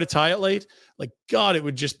find a way to tie it late, like, God, it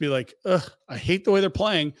would just be like, ugh, I hate the way they're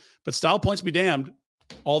playing, but style points be damned.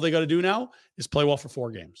 All they got to do now is play well for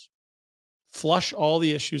 4 games. Flush all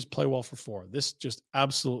the issues, play well for 4. This just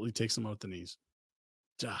absolutely takes them out the knees.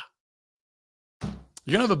 Duh.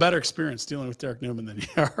 You're going to have a better experience dealing with Derek Newman than you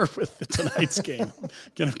are with tonight's game.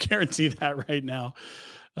 Going to guarantee that right now.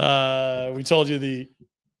 We told you the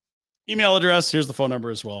email address. Here's the phone number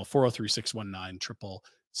as well.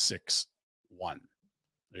 403-619-6661.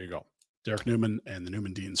 There you go. Derek Newman and the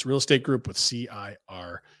Newman Deans Real Estate Group with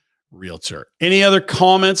CIR Realtor. Any other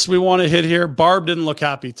comments we want to hit here? Barb didn't look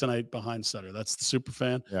happy tonight behind center. That's the super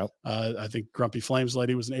fan. Yep. I think Grumpy Flames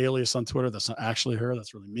Lady was an alias on Twitter. That's not actually her.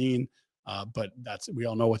 That's really mean. But we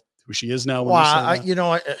all know who she is now. I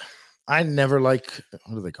never what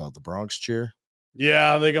do they call it? The Bronx cheer.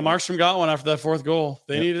 Yeah, they got Markstrom got one after that 4th goal.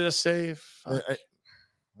 They needed a save. I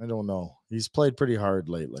don't know. He's played pretty hard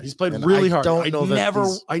lately. He's played really hard.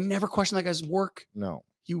 I never question that guy's work. No,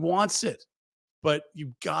 he wants it, but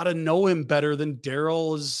you got to know him better than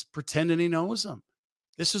Daryl is pretending he knows him.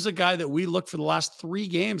 This was a guy that we looked for the last 3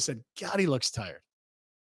 games, said, God, he looks tired.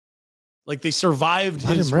 Like they survived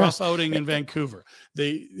his rough outing in Vancouver.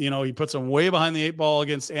 He puts them way behind the 8 ball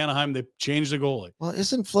against Anaheim. They changed the goalie. Well,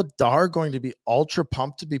 isn't Vladar going to be ultra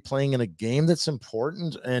pumped to be playing in a game that's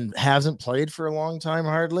important and hasn't played for a long time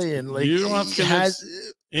hardly? And like, you don't have to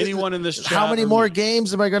convince anyone in this chat. How many more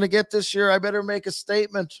games am I going to get this year? I better make a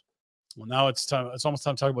statement. Well, now it's time. It's almost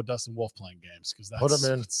time to talk about Dustin Wolf playing games because that's put him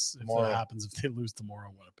in. If that happens, if they lose tomorrow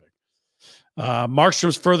in Winnipeg.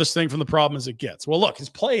 Markstrom's furthest thing from the problem as it gets. Well, look, his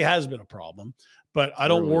play has been a problem, but I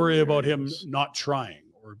don't worry about him not trying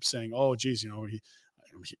or saying, "Oh, geez, I don't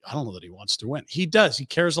know that he wants to win." He does. He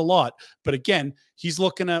cares a lot, but again, he's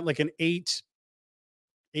looking at like an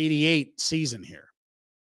 888 season here.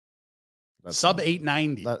 That's sub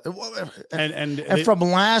 890, and from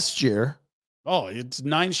last year. Oh, it's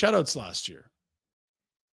 9 shutouts last year.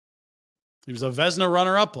 He was a Vezina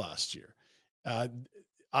runner-up last year.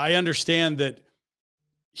 I understand that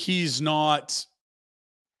he's not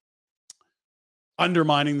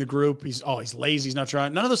undermining the group. He's lazy. He's not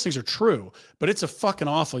trying. None of those things are true, but it's a fucking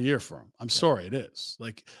awful year for him. I'm sorry, it is.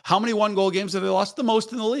 Like, how many 1-goal games have they lost? The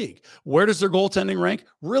most in the league. Where does their goaltending rank?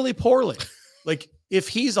 Really poorly. Like, if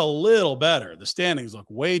he's a little better, the standings look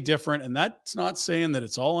way different. And that's not saying that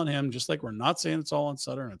it's all on him, just like we're not saying it's all on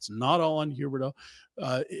Sutter and it's not all on Huberdeau.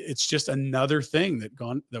 It's just another thing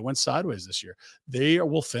that went sideways this year. They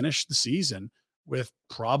will finish the season with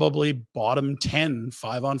probably bottom 10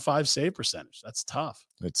 5-on-5 save percentage. That's tough.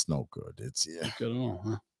 It's no good. It's good at all,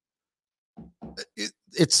 huh?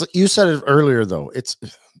 It's you said it earlier though. It's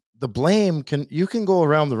the blame you can go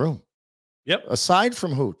around the room. Yep. Aside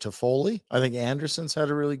from who? Toffoli. I think Anderson's had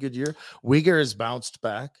a really good year. Uyghur has bounced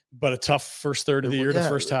back. But a tough first third of the year, the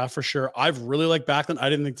first half for sure. I've really liked Backlund. I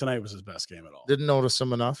didn't think tonight was his best game at all. Didn't notice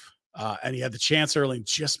him enough. And he had the chance early and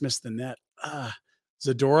just missed the net.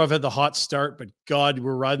 Zadorov had the hot start, but God,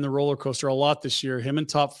 we're riding the roller coaster a lot this year. Him in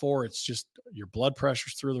top 4, it's just your blood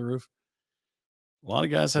pressure's through the roof. A lot of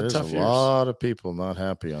guys had tough years. A lot of people not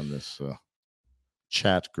happy on this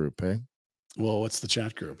chat group, eh? Well, what's the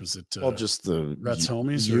chat group? Is it just the Rhett's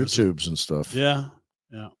homies, YouTubes and stuff? Yeah.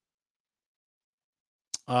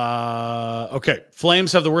 Okay.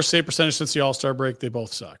 Flames have the worst save percentage since the All-Star break. They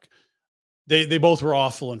both suck. They both were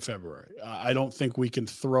awful in February. I don't think we can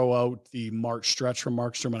throw out the March stretch from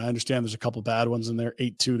Markstrom, and I understand there's a couple bad ones in there.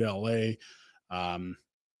 8-2 to LA,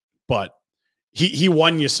 but he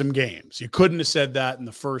won you some games. You couldn't have said that in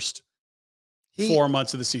the first 4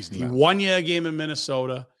 months of the season. He won you a game in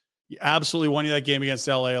Minnesota. He absolutely won you that game against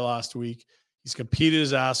LA last week. He's competed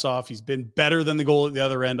his ass off. He's been better than the goal at the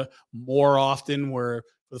other end more often, where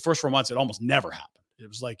for the first 4 months, it almost never happened. It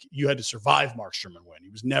was like you had to survive Markstrom and win. He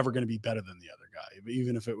was never going to be better than the other guy,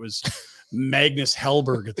 even if it was Magnus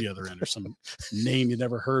Hellberg at the other end or some name you'd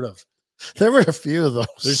never heard of. There were a few of those.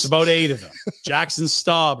 There's about 8 of them. Jackson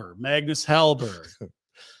Stauber, Magnus Hellberg.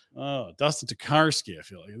 Oh, Dustin Tokarski. I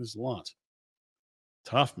feel like there's a lot.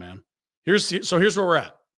 Tough, man. Here's where we're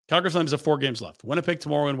at. Calgary Flames have 4 games left. Winnipeg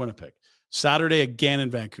tomorrow in Winnipeg. Saturday again in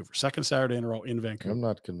Vancouver. Second Saturday in a row in Vancouver. I'm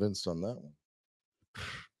not convinced on that one.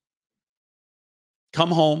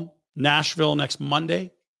 Come home, Nashville next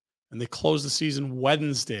Monday, and they close the season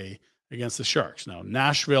Wednesday against the Sharks. Now,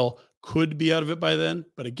 Nashville could be out of it by then,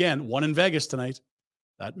 but again, one in Vegas tonight.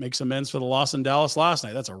 That makes amends for the loss in Dallas last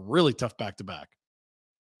night. That's a really tough back-to-back.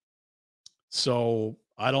 So,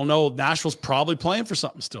 I don't know. Nashville's probably playing for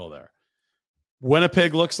something still there.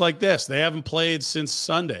 Winnipeg looks like this. They haven't played since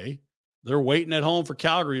Sunday. They're waiting at home for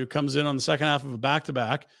Calgary, who comes in on the second half of a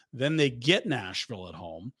back-to-back. Then they get Nashville at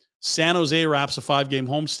home. San Jose wraps a 5-game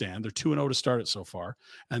homestand. They're 2-0 to start it so far.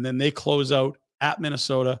 And then they close out at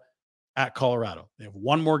Minnesota, at Colorado. They have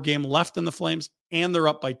one more game left in the Flames, and they're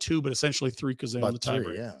up by 2, but essentially 3 because they own the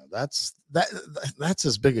tiebreaker. Yeah, that's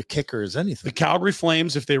as big a kicker as anything. The Calgary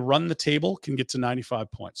Flames, if they run the table, can get to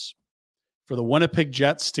 95 points. For the Winnipeg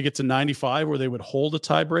Jets to get to 95, where they would hold a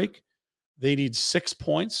tiebreak, they need 6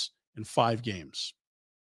 points in 5 games.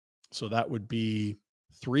 So that would be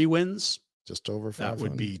 3 wins. Just over 500. That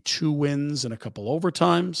would be 2 wins and a couple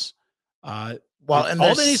overtimes. And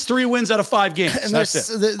all they need is 3 wins out of 5 games. And that's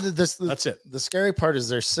it. That's it. The scary part is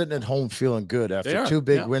they're sitting at home feeling good after 2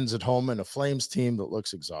 big wins at home and a Flames team that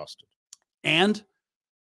looks exhausted. And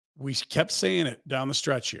we kept saying it down the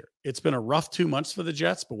stretch here. It's been a rough 2 months for the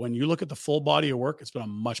Jets, but when you look at the full body of work, it's been a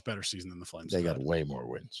much better season than the Flames. They got way more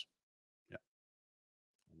wins. Yeah.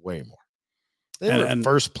 Way more. They were in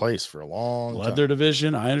first place for a long time. Led their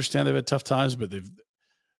division. I understand they've had tough times, but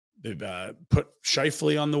they've put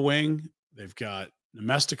Scheifele on the wing. They've got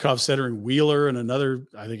Nemestikov centering Wheeler and another,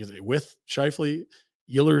 I think, with Scheifele.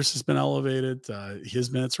 Ehlers has been elevated.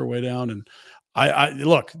 His minutes are way down. And I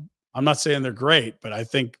look, I'm not saying they're great, but I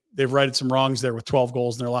think they've righted some wrongs there with 12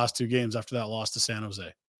 goals in their last 2 games after that loss to San Jose.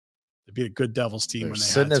 They beat a good Devils team when they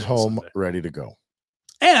sitting at home, ready to go.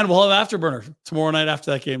 And we'll have Afterburner tomorrow night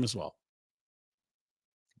after that game as well.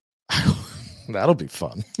 That'll be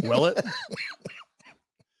fun. Will it?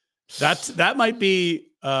 That might be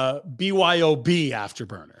BYOB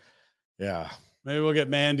Afterburner. Yeah. Maybe we'll get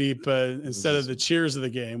Mandeep instead of the cheers of the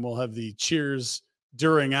game. We'll have the cheers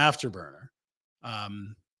during Afterburner.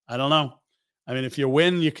 I don't know. I mean, if you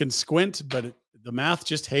win, you can squint, but the math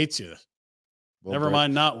just hates you. Never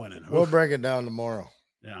mind not winning. We'll break it down tomorrow.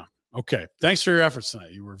 Yeah. Okay. Thanks for your efforts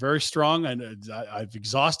tonight. You were very strong. I've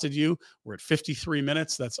exhausted you. We're at 53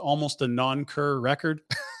 minutes. That's almost a non-Kerr record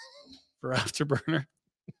for Afterburner.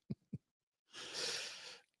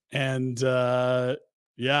 And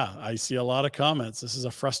yeah, I see a lot of comments. This is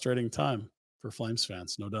a frustrating time for Flames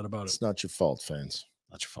fans. No doubt about it. It's not your fault, fans.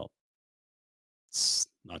 Not your fault. It's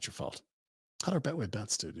not your fault. How'd our Betway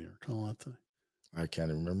bets do? Do you recall that today? I can't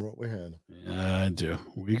even remember what we had. Yeah, I do.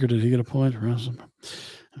 Uyghur, did he get a point?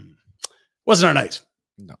 Wasn't our night.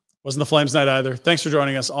 No. Wasn't the Flames night either. Thanks for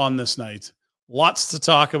joining us on this night. Lots to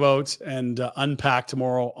talk about and unpack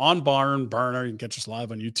tomorrow on Barn Burner. You can catch us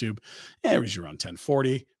live on YouTube. Yeah, it was around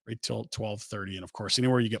 10:40, right till 12:30. And of course,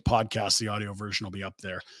 anywhere you get podcasts, the audio version will be up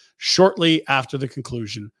there shortly after the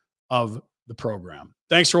conclusion of the program.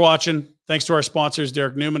 Thanks for watching. Thanks to our sponsors,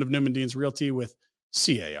 Derek Newman of Newman Dean's Realty with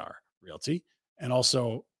CAR Realty, and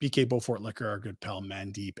also BK Beaufort Liquor, our good pal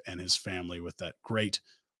Mandeep and his family with that great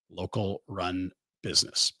local run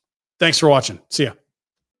business. Thanks for watching. See ya.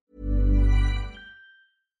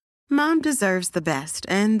 Mom deserves the best,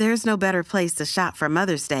 and there's no better place to shop for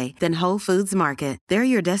Mother's Day than Whole Foods Market. They're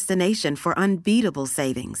your destination for unbeatable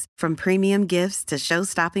savings, from premium gifts to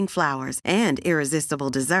show-stopping flowers and irresistible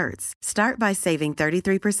desserts. Start by saving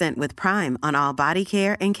 33% with Prime on all body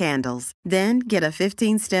care and candles. Then get a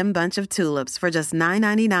 15-stem bunch of tulips for just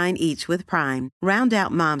 $9.99 each with Prime. Round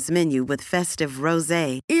out Mom's menu with festive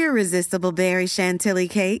rosé, irresistible berry chantilly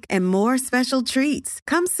cake, and more special treats.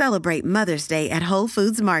 Come celebrate Mother's Day at Whole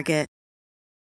Foods Market.